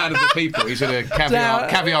 Yeah, man of the people. He's at a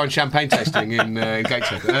caviar and champagne tasting in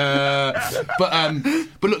Gateshead.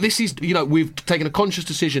 But look, this is, we've taken a conscious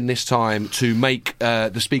decision this time to make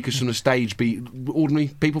the speakers from the stage be ordinary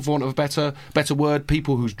people, for want of a better word,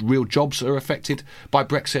 people whose real jobs are affected by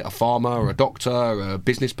Brexit, a farmer or a doctor, a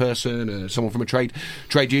business person, someone from a trade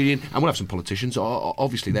union, and we'll have some politicians.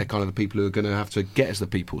 Obviously, they're kind of the people who are going to have to get us the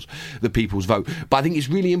people's vote. But I think it's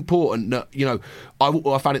really important that,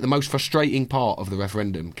 I found it the most frustrating part of the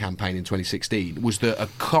referendum campaign in 2016 was that a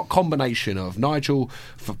combination of Nigel,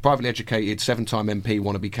 privately educated, 7-time MP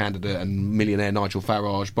wannabe candidate and millionaire Nigel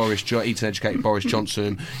Farage, Eton-educated Boris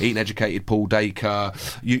Johnson, Eton-educated Paul Dacre,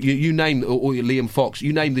 you name, or Liam Fox,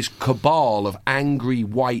 you name this cabal of angry,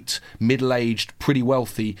 white, middle-aged, pretty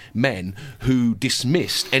wealthy men who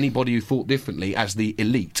dismissed anybody who thought differently as the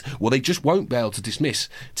elite. Well, they just won't be able to dismiss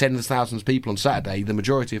tens of thousands of people on Saturday, the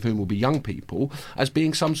majority of whom will be young people, as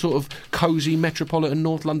being some sort of cosy metropolitan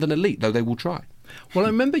North London elite, though they will try. Well, I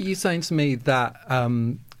remember you saying to me that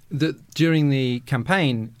that during the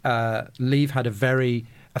campaign, Leave had a very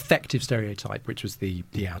effective stereotype, which was the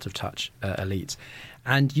out-of-touch elite.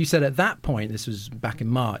 And you said at that point, this was back in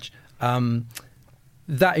March,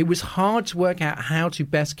 that it was hard to work out how to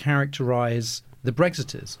best characterise the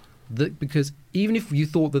Brexiters. Because even if you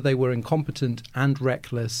thought that they were incompetent and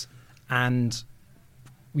reckless and,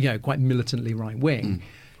 quite militantly right-wing,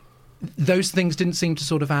 those things didn't seem to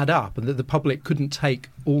sort of add up, and that the public couldn't take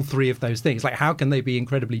all three of those things. Like, how can they be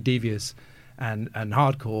incredibly devious and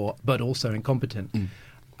hardcore, but also incompetent?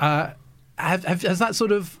 Has that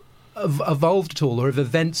sort of evolved at all, or have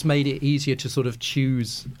events made it easier to sort of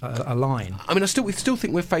choose a line? I mean, we still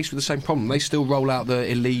think we're faced with the same problem. They still roll out the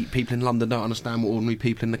elite. People in London don't understand what ordinary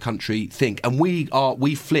people in the country think, and we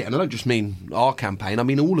flit. And I don't just mean our campaign. I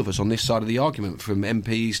mean all of us on this side of the argument, from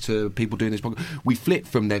MPs to people doing this podcast. We flit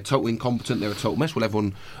from they're totally incompetent, they're a total mess. Well,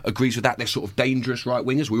 everyone agrees with that. They're sort of dangerous right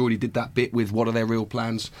wingers. We already did that bit with what are their real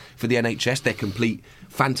plans for the NHS. They're complete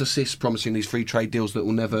fantasists promising these free trade deals that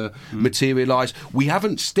will never materialise. We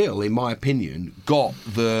haven't still, in my opinion, got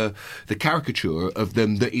the caricature of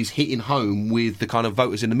them that is hitting home with the kind of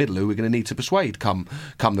voters in the middle who we're going to need to persuade come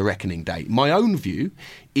the reckoning day. My own view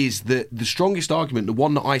is that the strongest argument, the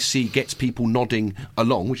one that I see gets people nodding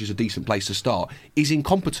along, which is a decent place to start, is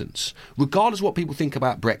incompetence. Regardless of what people think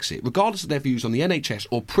about Brexit, regardless of their views on the NHS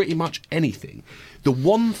or pretty much anything, the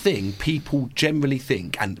one thing people generally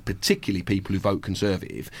think, and particularly people who vote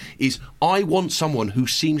Conservative, is I want someone who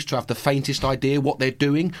seems to have the faintest idea what they're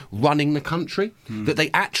doing, running the country, that they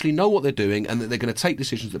actually know what they're doing and that they're going to take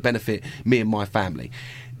decisions that benefit me and my family.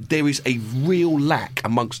 There is a real lack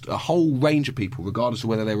amongst a whole range of people, regardless of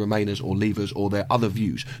whether they're Remainers or Leavers or their other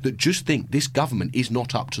views, that just think this government is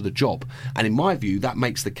not up to the job. And in my view, that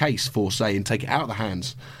makes the case for saying take it out of the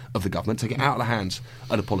hands of the government, take it out of the hands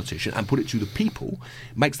of the politician and put it to the people,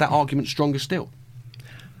 makes that argument stronger still.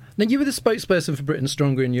 Now, you were the spokesperson for Britain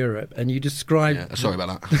Stronger in Europe, and you described... Yeah, sorry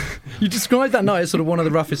about that. You described that night as sort of one of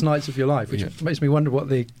the roughest nights of your life, which makes me wonder what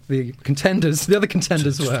the other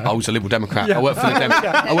contenders were. I was a Liberal Democrat. Yeah. I worked for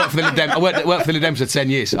the Lib Dems. I worked for the Lib Dems for 10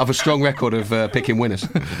 years. I have a strong record of picking winners.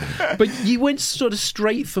 But you went sort of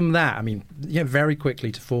straight from that, I mean, very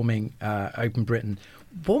quickly to forming Open Britain.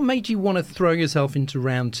 What made you want to throw yourself into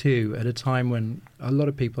round two at a time when a lot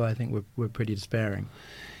of people, I think, were pretty despairing?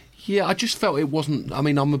 Yeah, I just felt it wasn't... I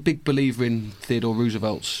mean, I'm a big believer in Theodore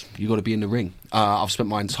Roosevelt's "you got to be in the ring." I've spent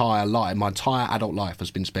my entire adult life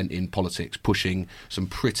has been spent in politics, pushing some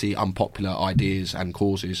pretty unpopular ideas and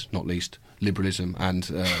causes, not least liberalism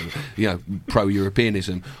and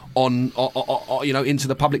pro-Europeanism into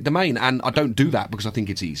the public domain. And I don't do that because I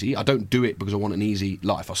think it's easy. I don't do it because I want an easy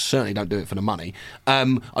life. I certainly don't do it for the money.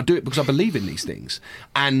 I do it because I believe in these things.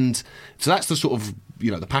 And so that's the sort of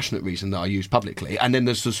the passionate reason that I use publicly. And then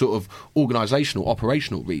there's the sort of organisational,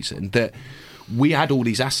 operational reason that we had all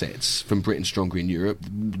these assets from Britain Stronger in Europe,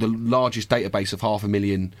 the largest database of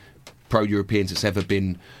 500,000 pro-Europeans that's ever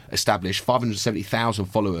been established, 570,000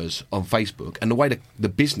 followers on Facebook, and the way the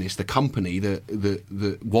business, the company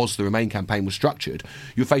that was the Remain campaign was structured,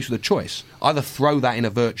 you're faced with a choice. Either throw that in a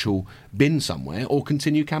virtual bin somewhere or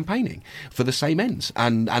continue campaigning for the same ends.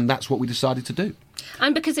 And that's what we decided to do.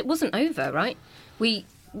 And because it wasn't over, right?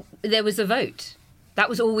 There was a vote. That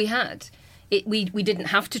was all we had. We didn't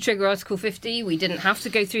have to trigger Article 50. We didn't have to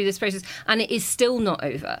go through this process, and it is still not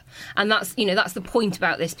over. And that's the point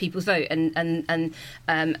about this people's vote. And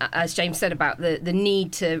as James said about the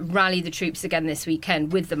need to rally the troops again this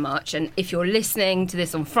weekend with the march. And if you're listening to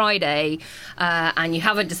this on Friday and you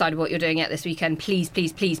haven't decided what you're doing yet this weekend, please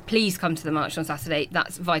come to the march on Saturday.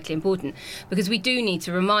 That's vitally important, because we do need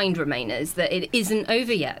to remind Remainers that it isn't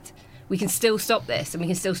over yet. We can still stop this, and we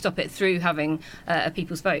can still stop it through having a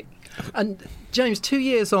people's vote. And James, 2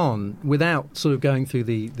 years on, without sort of going through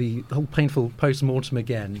the whole painful post-mortem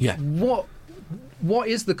again, what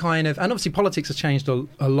is the kind of... And obviously politics has changed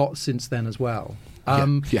a lot since then as well.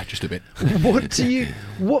 Just a bit.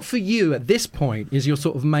 What for you at this point is your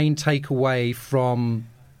sort of main takeaway from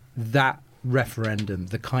that referendum,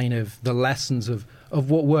 the kind of the lessons of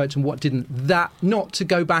what worked and what didn't, that not to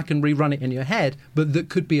go back and rerun it in your head, but that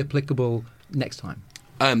could be applicable next time?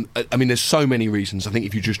 I mean, there's so many reasons. I think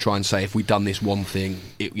if you just try and say, if we'd done this one thing,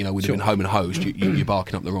 we'd have been home and hosed, you're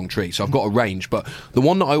barking up the wrong tree. So I've got a range. But the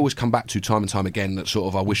one that I always come back to time and time again that sort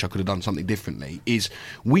of I wish I could have done something differently is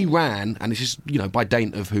we ran, and this is, by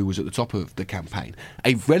dint of who was at the top of the campaign,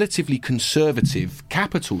 a relatively conservative,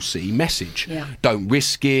 capital C message. Yeah. Don't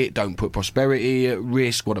risk it. Don't put prosperity at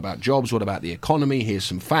risk. What about jobs? What about the economy? Here's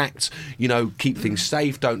some facts. Keep things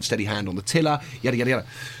safe. Don't steady hand on the tiller. Yada, yada, yada.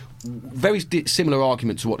 Very similar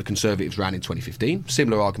argument to what the Conservatives ran in 2015,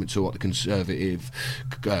 similar argument to what the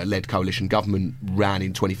Conservative-led coalition government ran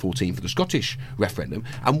in 2014 for the Scottish referendum.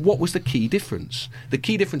 And what was the key difference? The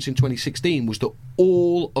key difference in 2016 was that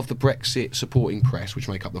all of the Brexit supporting press, which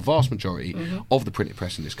make up the vast majority of the printed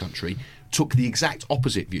press in this country, took the exact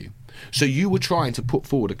opposite view. So you were trying to put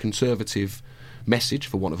forward a Conservative message,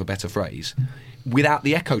 for want of a better phrase, without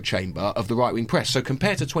the echo chamber of the right-wing press. So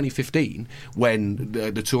compared to 2015, when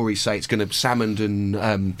the Tories say it's going to Salmond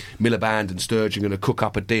and Miliband and Sturgeon going to cook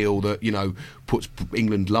up a deal that, puts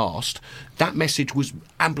England last, that message was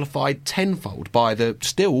amplified tenfold by the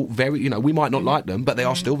still very, we might not like them, but they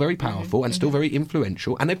are still very powerful and still very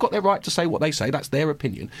influential, and they've got their right to say what they say. That's their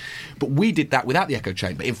opinion. But we did that without the echo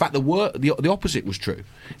chamber. In fact, the opposite was true.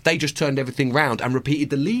 They just turned everything round and repeated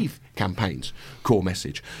the Leave campaign's core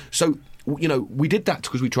message. So, we did that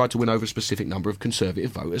because we tried to win over a specific number of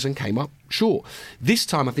Conservative voters and came up short. This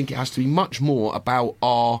time, I think it has to be much more about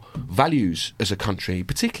our values as a country,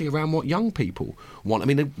 particularly around what young people want. I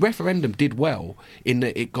mean, the referendum did well in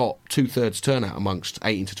that it got 2/3 turnout amongst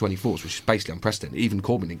 18 to 24s, which is basically unprecedented. Even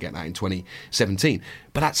Corbyn didn't get that in 2017.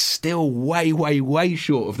 But that's still way, way, way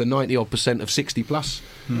short of the 90-odd% of 60-plus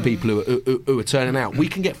people who are turning out. We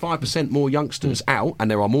can get 5% more youngsters out,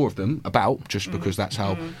 and there are more of them about, just because that's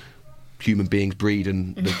how human beings breed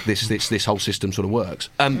and this whole system sort of works.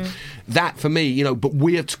 That for me, but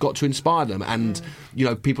we have got to inspire them, and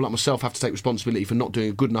people like myself have to take responsibility for not doing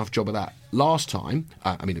a good enough job of that last time.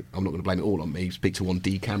 I mean, I'm not going to blame it all on me. Speak to one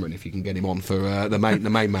D Cameron if you can get him on for the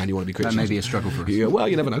main man you want to be criticising. That may be a struggle for us. Yeah, well,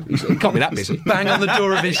 you never know. He can't be that busy. Bang on the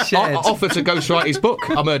door of his shed. Offer to ghostwrite his book.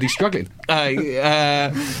 I'm heard he's struggling.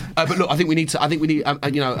 But look, I think we need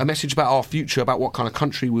a message about our future, about what kind of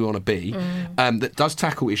country we want to be, that does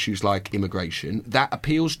tackle issues like immigration, that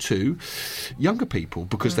appeals to younger people,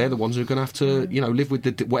 because they're the ones who are going to have to live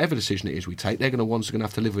with whatever decision it is we take. They're the ones who are going to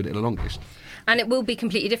have to live with it the longest. And it will be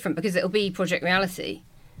completely different, because it'll be Project Reality,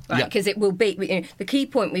 right? Because it will be the key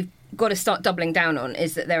point we've got to start doubling down on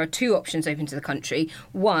is that there are two options open to the country.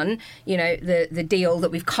 One, the deal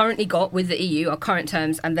that we've currently got with the EU, our current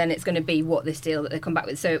terms, and then it's going to be what this deal that they come back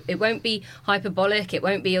with. So it won't be hyperbolic, it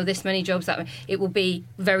won't be this many jobs, that it will be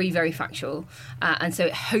very, very factual. And so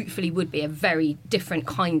it hopefully would be a very different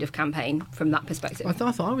kind of campaign from that perspective. I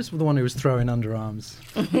thought I was the one who was throwing underarms.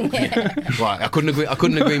 Right, I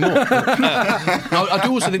couldn't agree more. I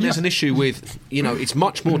do also think there's an issue with, it's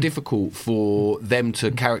much more difficult for them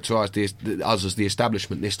to characterise us as the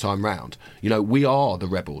establishment this time round. We are the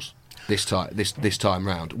rebels this time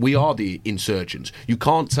round. We are the insurgents. You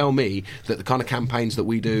can't tell me that the kind of campaigns that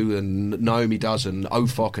we do, and Naomi does, and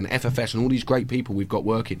OFOC and FFS and all these great people we've got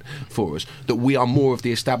working for us, that we are more of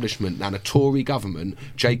the establishment than a Tory government,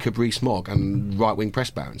 Jacob Rees-Mogg and right-wing press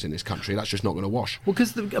barons in this country. That's just not going to wash. Well,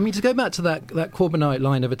 because, to go back to that Corbynite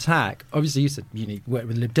line of attack, obviously you said you work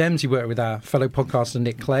with Lib Dems, you work with our fellow podcaster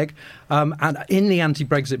Nick Clegg, and in the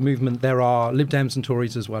anti-Brexit movement there are Lib Dems and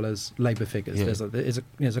Tories as well as Labour figures. Yeah.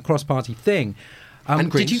 There's a cross-party party thing.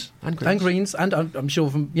 And Greens. Did you, and Greens, and I'm sure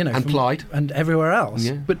from and from, Plaid and everywhere else.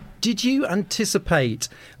 Yeah. But did you anticipate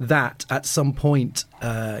that at some point,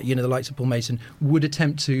 the likes of Paul Mason would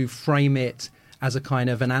attempt to frame it as a kind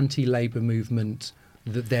of an anti-Labour movement?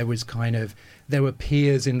 That there were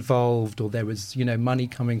peers involved, or there was money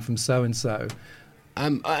coming from so and so.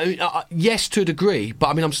 Yes, to a degree, but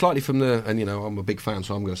I mean, I'm slightly from I'm a big fan,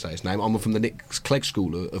 so I'm going to say his name. I'm from the Nick Clegg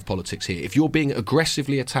school of politics here. If you're being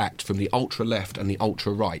aggressively attacked from the ultra left and the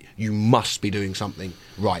ultra right, you must be doing something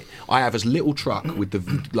right. I have as little truck with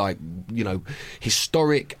the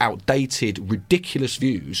historic, outdated, ridiculous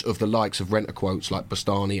views of the likes of renter quotes like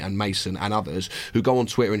Bastani and Mason and others who go on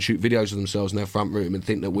Twitter and shoot videos of themselves in their front room and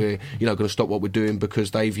think that we're going to stop what we're doing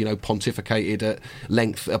because they've pontificated at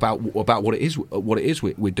length about what it is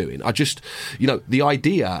we're doing. I just the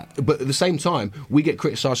idea, but at the same time we get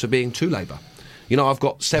criticised for being too Labour. I've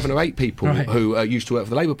got 7 or 8 people who used to work for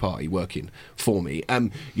the Labour Party working for me.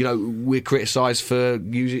 We're criticised for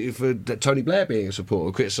Tony Blair being a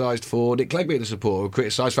supporter, criticised for Nick Clegg being a supporter,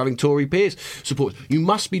 criticised for having Tory peers support. You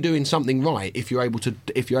must be doing something right if you're able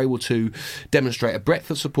to demonstrate a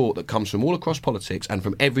breadth of support that comes from all across politics and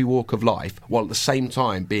from every walk of life, while at the same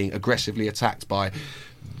time being aggressively attacked by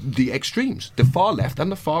the extremes. The far left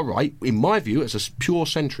and the far right, in my view, as a pure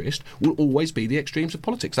centrist, will always be the extremes of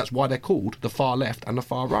politics. That's why they're called the far left and the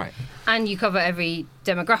far right. And you cover every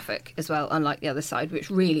demographic as well, unlike the other side, which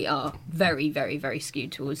really are very, very, very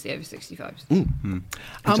skewed towards the over 65s.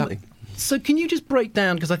 Exactly. So can you just break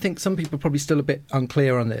down, because I think some people are probably still a bit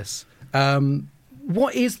unclear on this,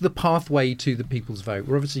 what is the pathway to the people's vote?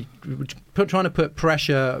 We're obviously trying to put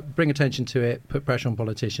pressure, bring attention to it, put pressure on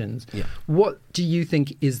politicians. Yeah. What do you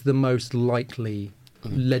think is the most likely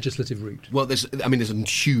legislative route? Well, there's a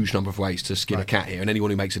huge number of ways to skin a cat here, and anyone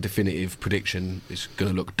who makes a definitive prediction is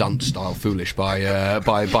going to look Dunst-style foolish by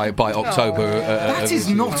October. That is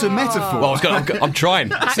not a metaphor. Well, I'm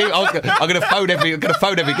trying. See, I'm going to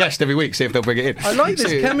phone every guest every week, see if they'll bring it in. I like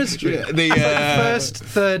this chemistry. It's like the first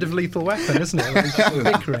third of Lethal Weapon, isn't it?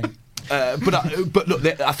 Bickering. But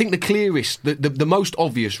look, I think the clearest, the most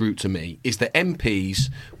obvious route to me is that MPs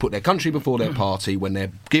put their country before their party when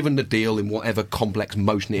they're given the deal in whatever complex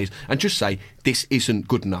motion it is, and just say this isn't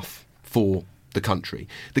good enough for the country.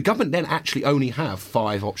 The government then actually only have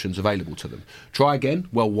 5 options available to them. Try again.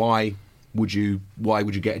 Well, why would you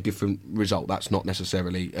get a different result? That's not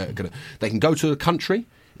necessarily going to. They can go to the country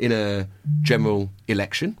in a general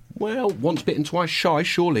election. Well, once bitten, twice shy,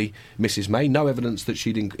 surely, Mrs May. No evidence that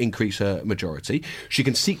she'd increase her majority. She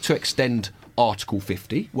can seek to extend Article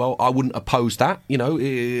 50. Well, I wouldn't oppose that.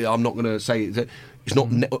 I'm not going to say that it's not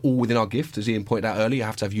all within our gift, as Ian pointed out earlier. You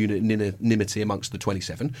have to have unanimity amongst the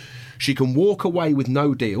 27. She can walk away with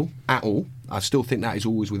no deal at all. I still think that is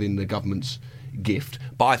always within the government's gift,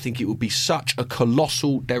 but I think it would be such a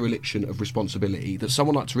colossal dereliction of responsibility that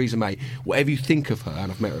someone like Theresa May, whatever you think of her, and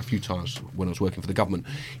I've met her a few times when I was working for the government,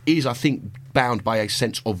 is, I think, bound by a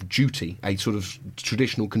sense of duty, a sort of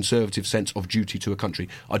traditional conservative sense of duty to a country.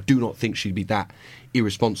 I do not think she'd be that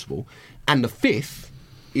irresponsible. And the 5th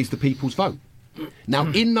is the people's vote. Now,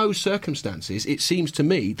 in those circumstances, it seems to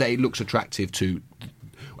me that it looks attractive to,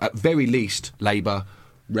 at very least, Labour,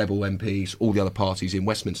 Rebel MPs, all the other parties in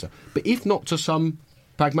Westminster, but if not to some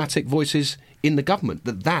pragmatic voices in the government,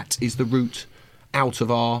 that is the route out of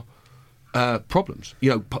our problems.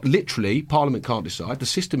 Literally, Parliament can't decide. The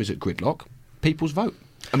system is at gridlock. People's vote.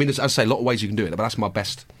 I mean, as I say, a lot of ways you can do it, but that's my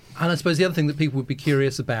best. And I suppose the other thing that people would be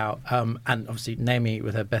curious about, and obviously Naomi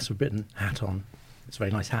with her Best of Britain hat on, it's a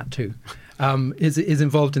very nice hat too, is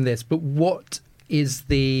involved in this. But what are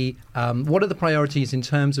the priorities in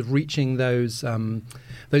terms of reaching those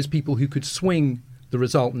people who could swing the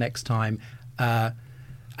result next time,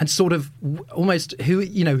 and sort of almost who are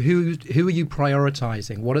you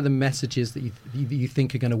prioritising? What are the messages that you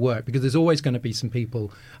think are going to work? Because there's always going to be some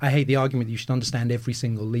people. I hate the argument that you should understand every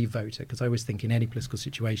single Leave voter, because I always think in any political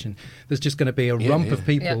situation there's just going to be a rump of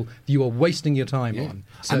people you are wasting your time on.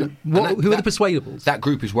 So who are the persuadables? That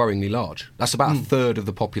group is worryingly large. That's about a third of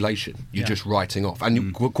the population you're just writing off, and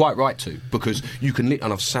you're quite right to, because you can.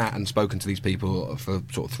 And I've sat and spoken to these people for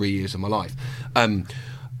sort of 3 years of my life.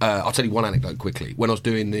 I'll tell you one anecdote quickly. When I was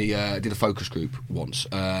doing did a focus group once,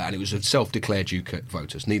 and it was a self-declared UKIP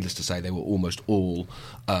voters. Needless to say, they were almost all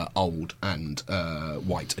old and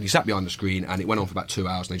white. And you sat behind the screen, and it went on for about 2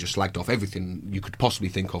 hours, and they just slagged off everything you could possibly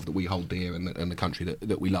think of that we hold dear and the country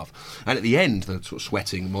that we love. And at the end, the sort of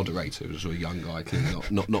sweating moderator, who was a sort of young guy, clearly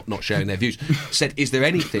not sharing their views, said, "Is there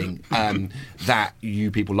anything that you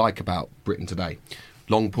people like about Britain today?"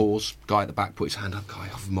 Long pause. Guy at the back put his hand up. Guy,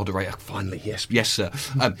 moderator. Finally, yes, sir.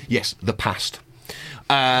 Yes, the past.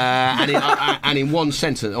 And in one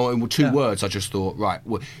sentence, or in two words, I just thought, right,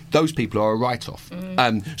 well, those people are a write-off.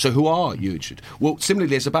 So who are you, Richard? Well, similarly,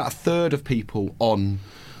 there's about a third of people on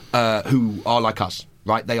who are like us.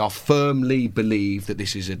 Right, they are firmly believe that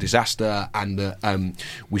this is a disaster and that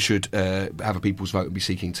we should have a people's vote and be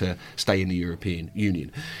seeking to stay in the European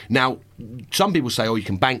Union. Now, some people say, you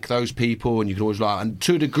can bank those people and you can always lie. And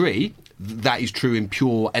to a degree, that is true in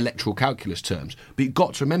pure electoral calculus terms. But you've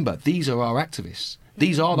got to remember, these are our activists.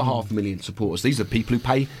 These are the 500,000 supporters. These are the people who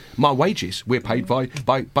pay my wages. We're paid by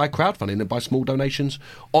crowdfunding and by small donations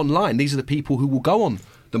online. These are the people who will go on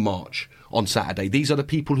the march on Saturday. These are the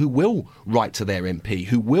people who will write to their MP,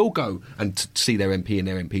 who will go and see their MP in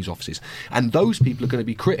their MP's offices. And those people are going to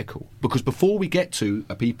be critical, because before we get to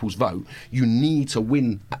a people's vote, you need to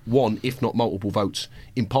win one, if not multiple votes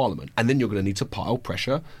in Parliament. And then you're going to need to pile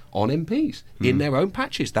pressure on MPs in their own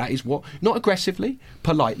patches. That is what, not aggressively,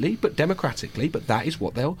 politely, but democratically, but that is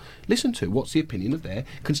what they'll listen to. What's the opinion of their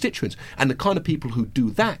constituents? And the kind of people who do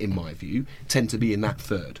that, in my view, tend to be in that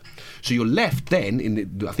third. So you're left then,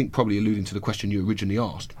 I think probably alluding to the question you originally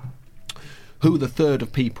asked, who are the third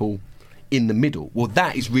of people in the middle? Well,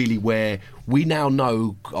 that is really where we now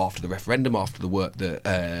know, after the referendum, after the work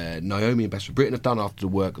that Naomi and Best for Britain have done, after the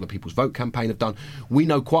work that the People's Vote campaign have done, we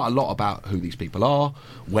know quite a lot about who these people are,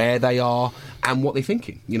 where they are, and what they're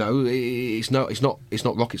thinking. You know, it's not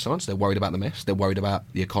rocket science. They're worried about the mess. They're worried about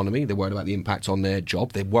the economy. They're worried about the impact on their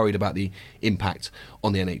job. They're worried about the impact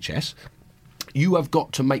on the NHS. You have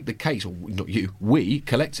got to make the case, or not you, we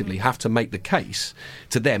collectively have to make the case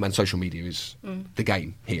to them, and social media is the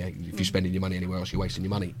game here. If you're spending your money anywhere else, you're wasting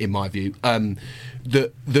your money, in my view.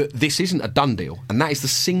 That this isn't a done deal, and that is the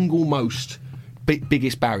single most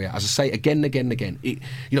biggest barrier. As I say again and again,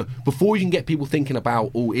 before you can get people thinking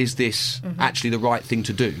about, is this actually the right thing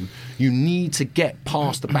to do, you need to get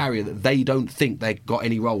past the barrier that they don't think they've got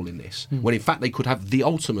any role in this, when in fact they could have the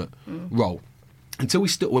ultimate role. Until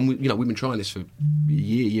we've been trying this for a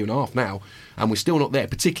year and a half now, and we're still not there,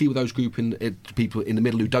 particularly with those people in the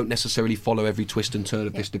middle who don't necessarily follow every twist and turn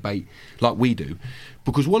of this debate like we do.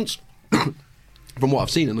 Because once, from what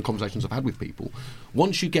I've seen in the conversations I've had with people,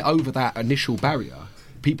 once you get over that initial barrier,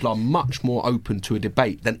 people are much more open to a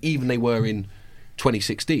debate than even they were in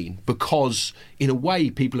 2016, because in a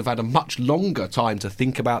way people have had a much longer time to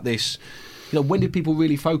think about this. When did people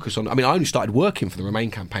really focus on? I mean, I only started working for the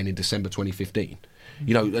Remain campaign in December 2015.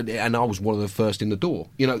 And I was one of the first in the door.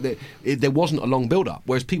 There wasn't a long build-up,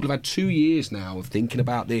 whereas people have had 2 years now of thinking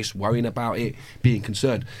about this, worrying about it, being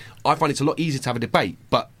concerned. I find it's a lot easier to have a debate,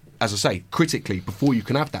 but as I say, critically, before you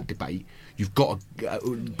can have that debate, you've got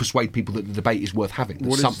to persuade people that the debate is worth having,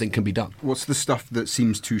 that something can be done. What's the stuff that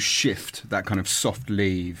seems to shift that kind of soft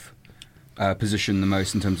leave position the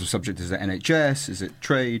most in terms of subject? Is it NHS? Is it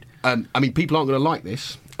trade? People aren't going to like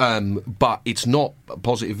this, but it's not a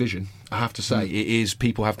positive vision, I have to say. It is,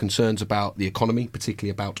 people have concerns about the economy, particularly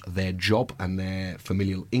about their job and their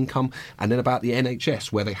familial income, and then about the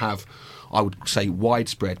NHS, where they have, I would say,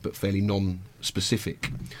 widespread but fairly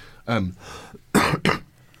non-specific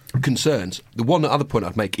concerns. The one other point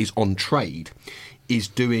I'd make is on trade, is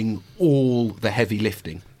doing all the heavy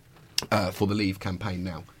lifting for the Leave campaign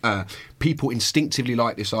now. People instinctively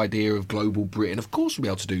like this idea of global Britain. Of course we'll be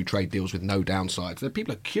able to do trade deals with no downsides.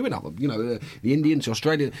 People are queuing up, the Indians,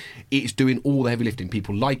 Australia. It's doing all the heavy lifting.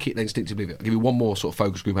 People like it, they instinctively believe it. I'll give you one more sort of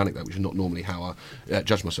focus group anecdote, which is not normally how I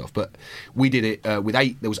judge myself, but we did it with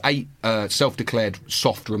eight self-declared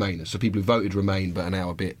soft Remainers, so people who voted Remain but are now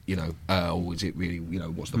a bit, is it really,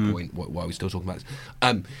 what's the point? Why are we still talking about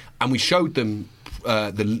this? And we showed them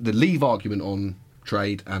the Leave argument on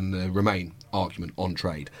trade and the Remain argument on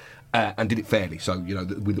trade, and did it fairly, so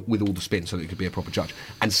with all the spin, so that it could be a proper judge.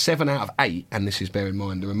 And 7 out of 8, and this is, bear in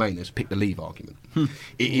mind, the Remainers picked the Leave argument. It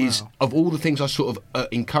is, of all the things I sort of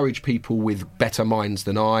encourage people with better minds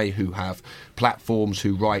than I, who have platforms,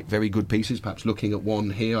 who write very good pieces, perhaps looking at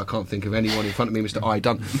one here, I can't think of anyone in front of me, Mr. I.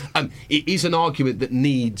 Dunn. It is an argument that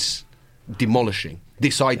needs demolishing.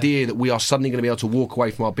 This idea that we are suddenly going to be able to walk away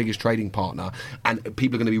from our biggest trading partner, and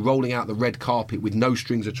people are going to be rolling out the red carpet with no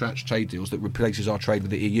strings attached trade deals that replaces our trade with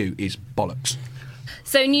the EU, is bollocks.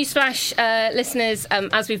 So, newsflash, listeners,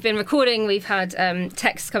 as we've been recording, we've had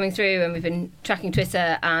texts coming through, and we've been tracking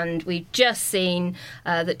Twitter, and we've just seen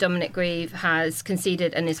that Dominic Grieve has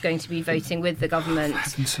conceded and is going to be voting with the government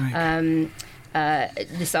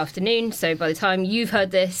this afternoon. So by the time you've heard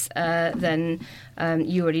this, then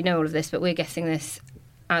you already know all of this, but we're getting this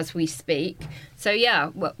as we speak. So yeah,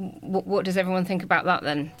 what does everyone think about that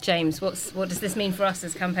then? James, what does this mean for us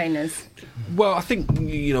as campaigners? Well, I think,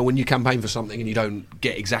 when you campaign for something and you don't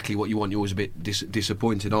get exactly what you want, you're always a bit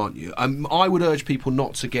disappointed, aren't you? I would urge people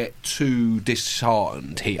not to get too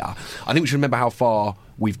disheartened here. I think we should remember how far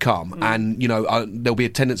we've come, and there'll be a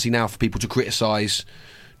tendency now for people to criticise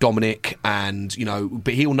Dominic, and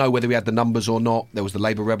but he'll know whether he had the numbers or not. There was the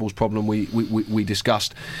Labour Rebels problem we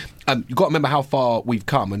discussed. You've got to remember how far we've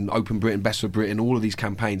come, and Open Britain, Best for Britain, all of these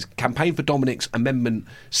campaigns. Campaign for Dominic's Amendment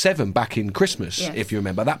 7 back in Christmas, yes. if you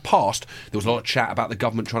remember. That passed. There was a lot of chat about the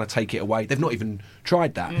government trying to take it away. They've not even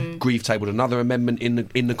tried that. Grieve tabled another amendment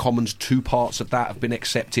in the Commons. 2 parts of that have been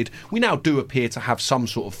accepted. We now do appear to have some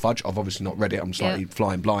sort of fudge. I've obviously not read it. I'm slightly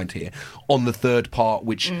flying blind here. On the 3rd part,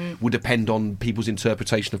 which will depend on people's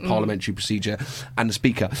interpretation of parliamentary procedure and the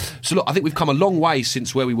Speaker. So look, I think we've come a long way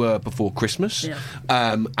since where we were before Christmas. Yeah.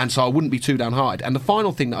 And so I wouldn't be too downhearted. And the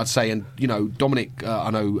final thing that I'd say, and Dominic, I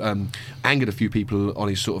know, angered a few people on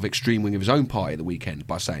his sort of extreme wing of his own party at the weekend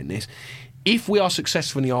by saying this. If we are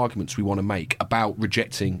successful in the arguments we want to make about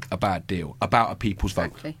rejecting a bad deal, about a people's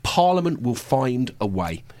vote, Parliament will find a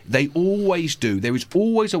way. They always do. There is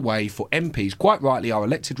always a way for MPs, quite rightly, our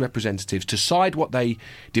elected representatives, to decide what they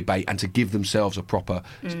debate and to give themselves a proper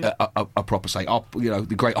say.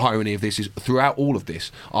 The great irony of this is throughout all of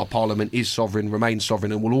this, our Parliament is sovereign, remains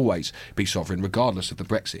sovereign, and will always be sovereign, regardless of the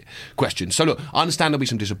Brexit question. So look, I understand there'll be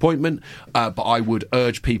some disappointment, but I would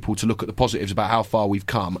urge people to look at the positives about how far we've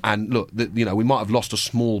come. And look, we might have lost a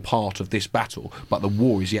small part of this battle, but the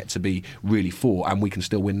war is yet to be really fought, and we can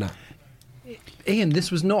still win that. Ian, this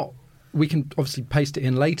was not... We can obviously paste it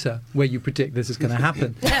in later where you predict this is going to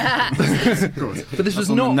happen. But this was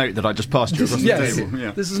not... the note that I just passed you across the table. Yeah.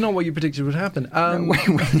 This is not what you predicted would happen.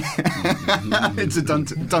 It's a done.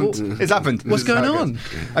 It's happened. What's going on?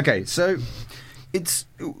 Okay, so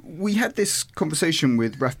we had this conversation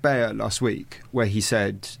with Raf Beyer last week where he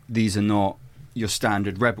said these are not your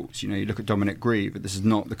standard rebels. You look at Dominic Grieve, but this is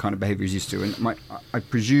not the kind of behaviour he's used to. And I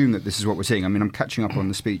presume that this is what we're seeing. I mean, I'm catching up on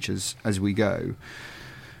the speech as we go.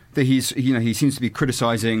 That he seems to be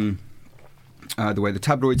criticising the way the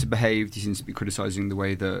tabloids have behaved. He seems to be criticising the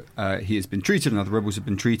way that he has been treated and other rebels have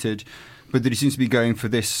been treated. But that he seems to be going for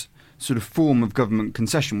this sort of form of government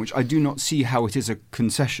concession, which I do not see how it is a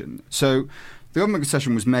concession. So the government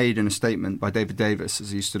concession was made in a statement by David Davis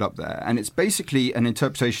as he stood up there, and it's basically an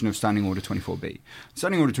interpretation of Standing Order 24B.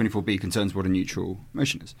 Standing Order 24B concerns what a neutral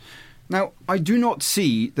motion is. Now, I do not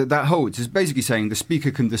see that holds. It's basically saying the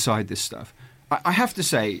Speaker can decide this stuff. I have to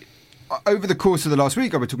say, over the course of the last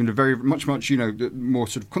week, I've been talking to very much more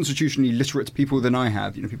sort of constitutionally literate people than I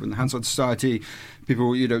have. People in the Hansard Society, people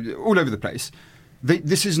all over the place.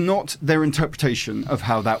 This is not their interpretation of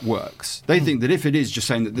how that works. They think that if it is just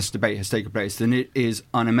saying that this debate has taken place, then it is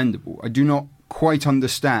unamendable. I do not quite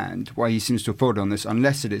understand why he seems to have fallen on this,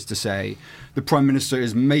 unless it is to say the Prime Minister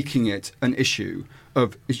is making it an issue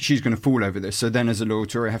of she's going to fall over this. So then, as a loyal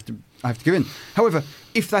Tory, I have to give in. However,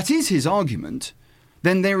 if that is his argument,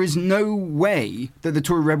 then there is no way that the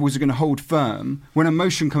Tory rebels are going to hold firm when a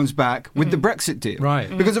motion comes back with the Brexit deal.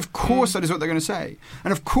 Right. Because of course that is what they're going to say.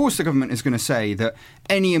 And of course the government is going to say that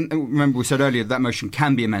remember we said earlier that motion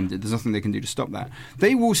can be amended. There's nothing they can do to stop that.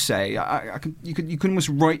 They will say, you can almost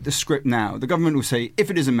write the script now. The government will say, if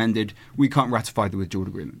it is amended, we can't ratify the withdrawal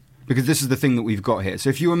agreement. Because this is the thing that we've got here. So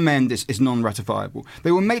if you amend this, it's non-ratifiable.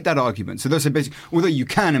 They will make that argument. So they'll say basically, although you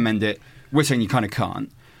can amend it, we're saying you kind of can't.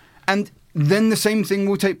 And then the same thing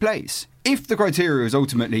will take place. If the criteria is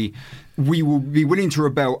ultimately we will be willing to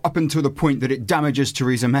rebel up until the point that it damages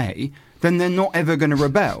Theresa May, then they're not ever going to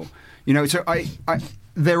rebel. So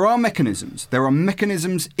there are mechanisms. There are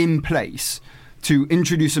mechanisms in place to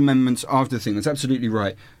introduce amendments after the thing. That's absolutely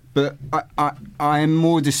right. But I am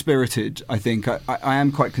more dispirited, I think. I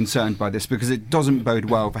am quite concerned by this because it doesn't bode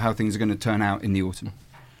well for how things are going to turn out in the autumn.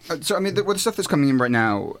 The stuff that's coming in right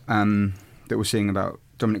now that we're seeing about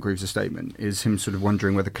Dominic Grieve's statement is him sort of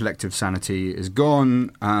wondering whether collective sanity is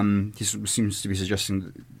gone. He sort of seems to be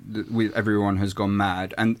suggesting that everyone has gone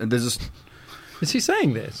mad. And there's Is he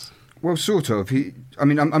saying this? Well, sort of.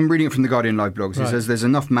 I'm reading it from the Guardian Live blogs. He Right. says there's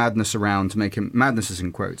enough madness around to make him... Madness is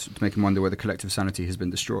in quotes, to make him wonder whether collective sanity has been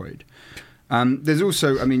destroyed. There's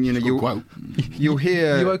also, you'll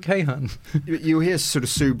hear... You okay, hun? You'll hear sort of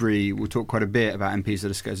Soubry will talk quite a bit about MPs that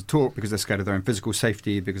are scared to talk because they're scared of their own physical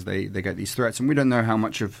safety, because they get these threats. And we don't know how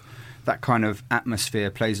much of that kind of atmosphere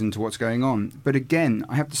plays into what's going on. But again,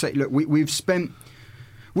 I have to say, look, we've spent...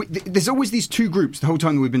 there's always these two groups the whole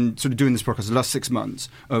time that we've been sort of doing this podcast, the last 6 months,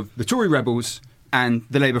 of the Tory rebels and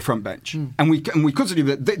the Labour front bench. And we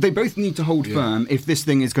constantly, they both need to hold firm if this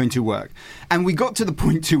thing is going to work. And we got to the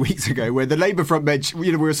point 2 weeks ago where the Labour front bench,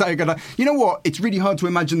 we were saying, you know what, it's really hard to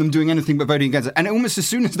imagine them doing anything but voting against it. And almost as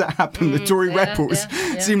soon as that happened, the Tory rebels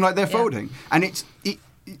seem like they're folding. And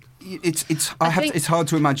it's hard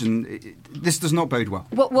to imagine. This does not bode well.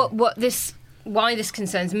 Why this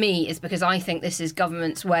concerns me is because I think this is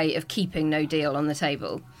government's way of keeping no deal on the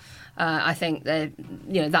table. I think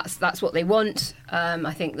that's what they want.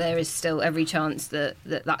 I think there is still every chance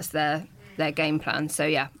that's their game plan. So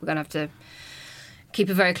we're going to have to keep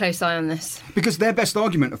a very close eye on this. Because their best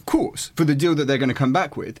argument, of course, for the deal that they're going to come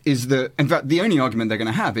back with is that, in fact, the only argument they're going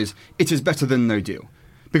to have is it is better than no deal.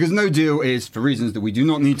 Because no deal is, for reasons that we do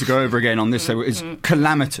not need to go over again on this, so is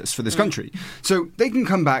calamitous for this country. So they can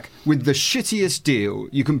come back with the shittiest deal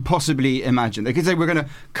you can possibly imagine. They could say we're going to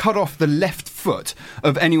cut off the left foot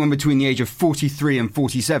of anyone between the age of 43 and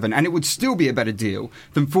 47, and it would still be a better deal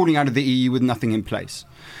than falling out of the EU with nothing in place.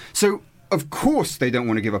 So, of course they don't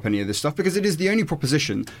want to give up any of this stuff because it is the only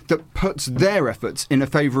proposition that puts their efforts in a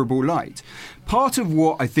favourable light. Part of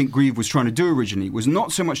what I think Grieve was trying to do originally was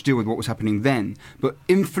not so much deal with what was happening then, but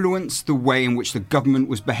influence the way in which the government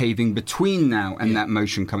was behaving between now and that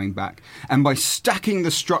motion coming back. And by stacking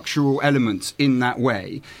the structural elements in that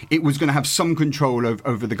way, it was going to have some control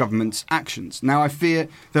over the government's actions. Now, I fear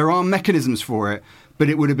there are mechanisms for it, but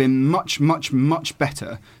it would have been much, much, much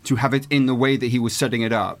better to have it in the way that he was setting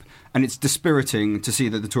it up. And it's dispiriting to see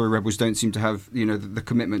that the Tory rebels don't seem to have, the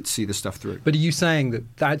commitment to see the stuff through. But are you saying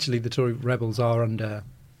that actually the Tory rebels are under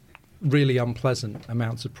really unpleasant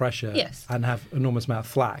amounts of pressure and have enormous amount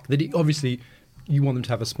of flack? That obviously you want them to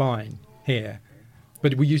have a spine here.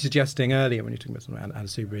 But were you suggesting earlier when you were talking about Anna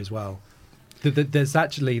Soubry as well, that there's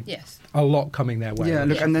actually a lot coming their way? Yeah,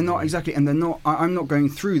 look, and they're not exactly, and they're not, I'm not going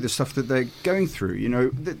through the stuff that they're going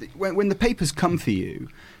through. When the papers come for you,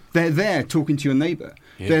 they're there talking to your neighbour.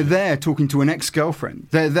 Yeah. They're there talking to an ex-girlfriend.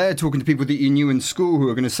 They're there talking to people that you knew in school who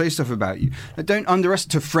are going to say stuff about you. Don't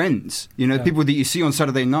underestimate friends, people that you see on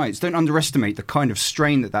Saturday nights. Don't underestimate the kind of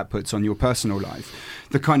strain that puts on your personal life.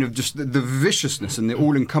 The kind of just the viciousness and the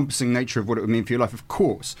all-encompassing nature of what it would mean for your life, of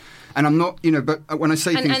course. And I'm not, but when I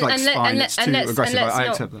say things like spine, it's too aggressive. I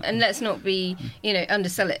accept that. And let's not be,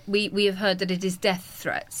 undersell it. We have heard that it is death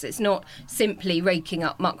threats. It's not simply raking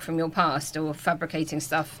up muck from your past or fabricating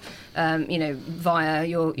stuff, via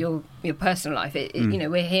your personal life.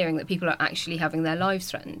 We're hearing that people are actually having their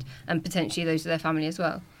lives threatened, and potentially those of their family as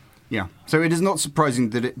well. Yeah, so it is not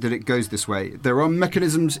surprising that it goes this way. There are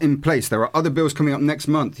mechanisms in place. There are other bills coming up next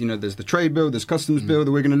month. There's the trade bill, there's customs bill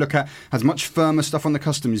that we're going to look at, has much firmer stuff on the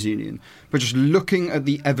customs union. But just looking at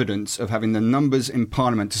the evidence of having the numbers in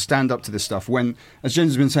Parliament to stand up to this stuff, when, as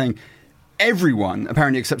James has been saying, everyone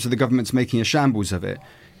apparently accepts that the government's making a shambles of it.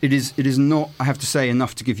 It is not, I have to say,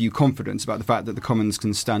 enough to give you confidence about the fact that the Commons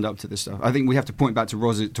can stand up to this stuff. I think we have to point back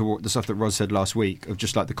to the stuff that Ros said last week, of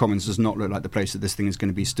just like the Commons does not look like the place that this thing is going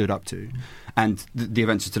to be stood up to. And the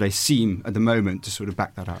events of today seem, at the moment, to sort of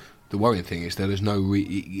back that up. The worrying thing is there is no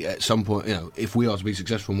at some point, if we are to be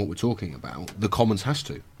successful in what we're talking about, the Commons has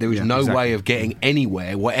to. There is no way of getting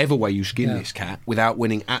anywhere, whatever way you skin this cat, without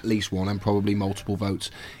winning at least one and probably multiple votes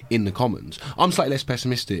in the Commons. I'm slightly less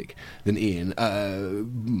pessimistic than Ian,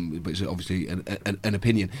 but it's obviously an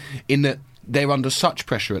opinion, in that they're under such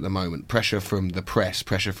pressure at the moment, pressure from the press,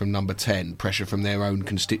 pressure from Number 10, pressure from their own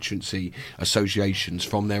constituency associations,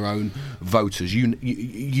 from their own voters, you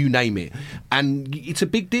name it. And it's a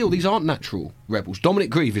big deal. These aren't natural rebels. Dominic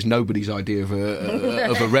Grieve is nobody's idea of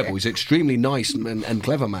a rebel. He's an extremely nice and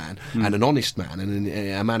clever man, and an honest man, and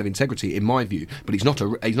a man of integrity, in my view. But he's not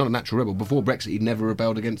a natural rebel. Before Brexit, he'd never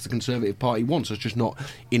rebelled against the Conservative Party once. It's just not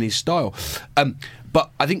in his style. But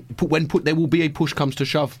I think there will be a push comes to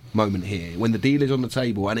shove moment here, when the deal is on the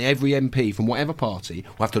table, and every MP from whatever party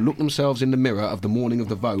will have to look themselves in the mirror of the morning of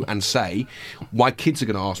the vote and say, my kids are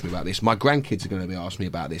going to ask me about this, my grandkids are going to be asking me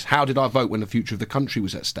about this, how did I vote when the future of the country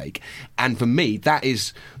was at stake? And for me, that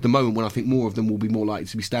is the moment when I think more of them will be more likely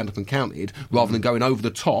to be stand up and counted, rather than going over the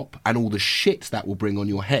top and all the shit that will bring on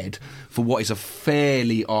your head for what is a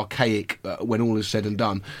fairly archaic, when all is said and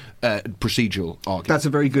done, procedural argument. That's a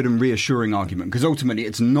very good and reassuring argument, because ultimately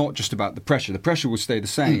it's not just about the pressure. The pressure will stay the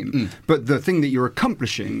same, but the thing that you're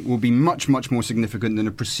accomplishing will be much, much more significant than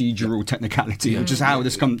a procedural technicality, which is how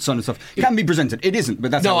this kind of stuff can be presented. It isn't,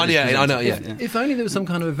 but that's how it is presented. If only there was some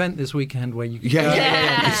kind of event this weekend where you could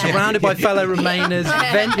be surrounded by fellow Remainers,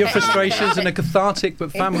 vent your frustrations in a cathartic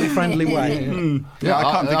but family-friendly way.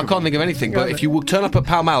 I can't think of anything, but if you will turn up at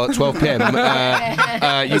Pall Mall at 12 p.m,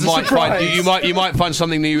 you might find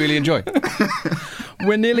something that you really enjoy.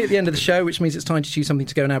 We're nearly at the end of the show, which means it's time to choose something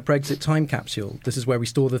to go in our Brexit time capsule. This is where we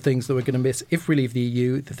store the things that we're going to miss if we leave the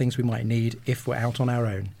EU, the things we might need if we're out on our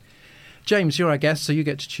own. James, you're our guest, so you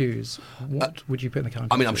get to choose. What would you put in the time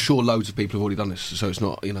capsule? I mean, I'm sure loads of people have already done this, so it's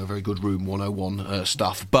not, very good Room 101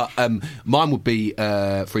 stuff. But mine would be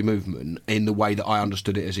free movement in the way that I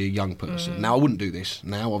understood it as a young person. Now, I wouldn't do this.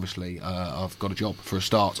 Now, obviously, I've got a job for a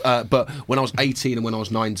start. But when I was 18 and when I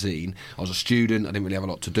was 19, I was a student. I didn't really have a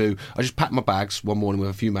lot to do. I just packed my bags one morning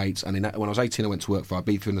with a few mates. And when I was 18, I went to work for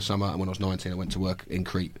Ibiza in the summer. And when I was 19, I went to work in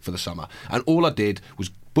Crete for the summer. And all I did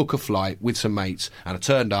was book a flight with some mates, and I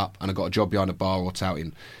turned up and I got a job behind a bar or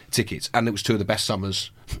touting tickets, and it was two of the best summers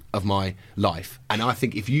of my life. And I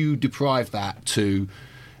think if you deprive that to,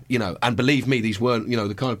 and believe me, these weren't,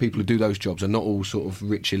 the kind of people who do those jobs are not all sort of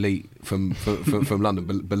rich elite from London,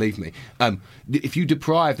 believe me. If you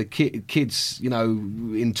deprive the kids,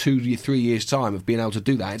 in 2 or 3 years' time of being able to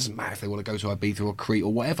do that, it doesn't matter if they want to go to Ibiza or Crete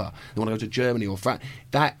or whatever, they want to go to Germany or France,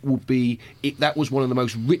 that was one of the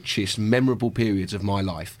most richest, memorable periods of my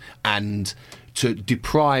life. And to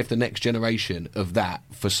deprive the next generation of that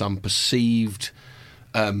for some perceived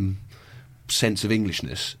sense of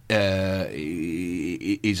Englishness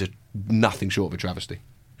is nothing short of a travesty.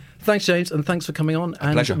 Thanks, James, and thanks for coming on.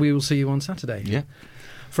 And pleasure. We will see you on Saturday. Yeah.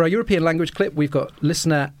 For our European language clip, we've got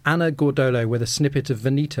listener Anna Gordolo with a snippet of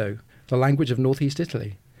Veneto, the language of northeast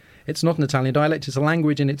Italy. It's not an Italian dialect, it's a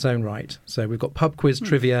language in its own right. So we've got pub quiz,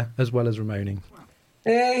 trivia, as well as Ramoning.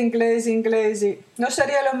 Inglesi. Non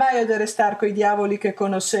sarebbe mai di restar coi diavoli che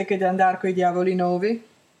conosce che di andar coi diavoli novi?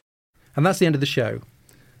 And that's the end of the show.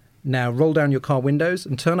 Now roll down your car windows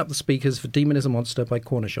and turn up the speakers for Demon is a Monster by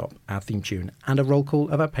Corner Shop, our theme tune, and a roll call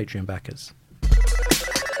of our Patreon backers.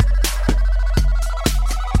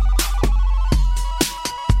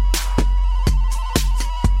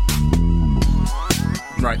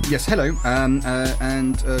 Right, yes, hello, and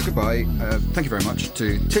goodbye. Thank you very much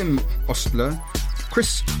to Tim Ostler,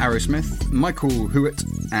 Chris Arrowsmith, Michael Hewitt,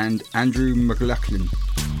 and Andrew McLaughlin.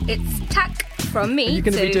 It's tack from me. You're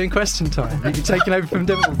going to be doing question time. You're taking over from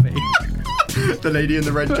Dimbleby. The lady in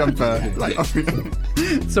the red jumper.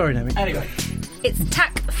 Sorry, Naomi. Anyway. It's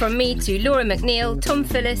tack from me to Laura McNeil, Tom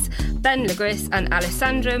Phillis, Ben Legris, and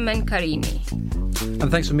Alessandro Mencarini. And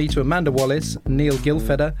thanks from me to Amanda Wallace, Neil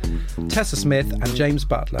Gilfeder, Tessa Smith, and James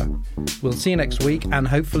Butler. We'll see you next week, and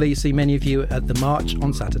hopefully see many of you at the march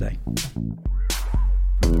on Saturday.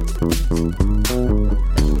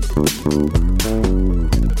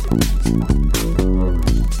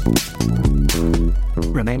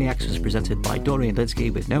 Romaniacs was presented by Dorian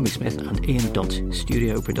Linsky with Naomi Smith and Ian Dunt.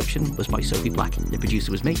 Studio production was by Sophie Black. The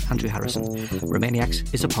producer was me, Andrew Harrison.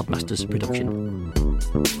 Romaniacs is a Podmasters production.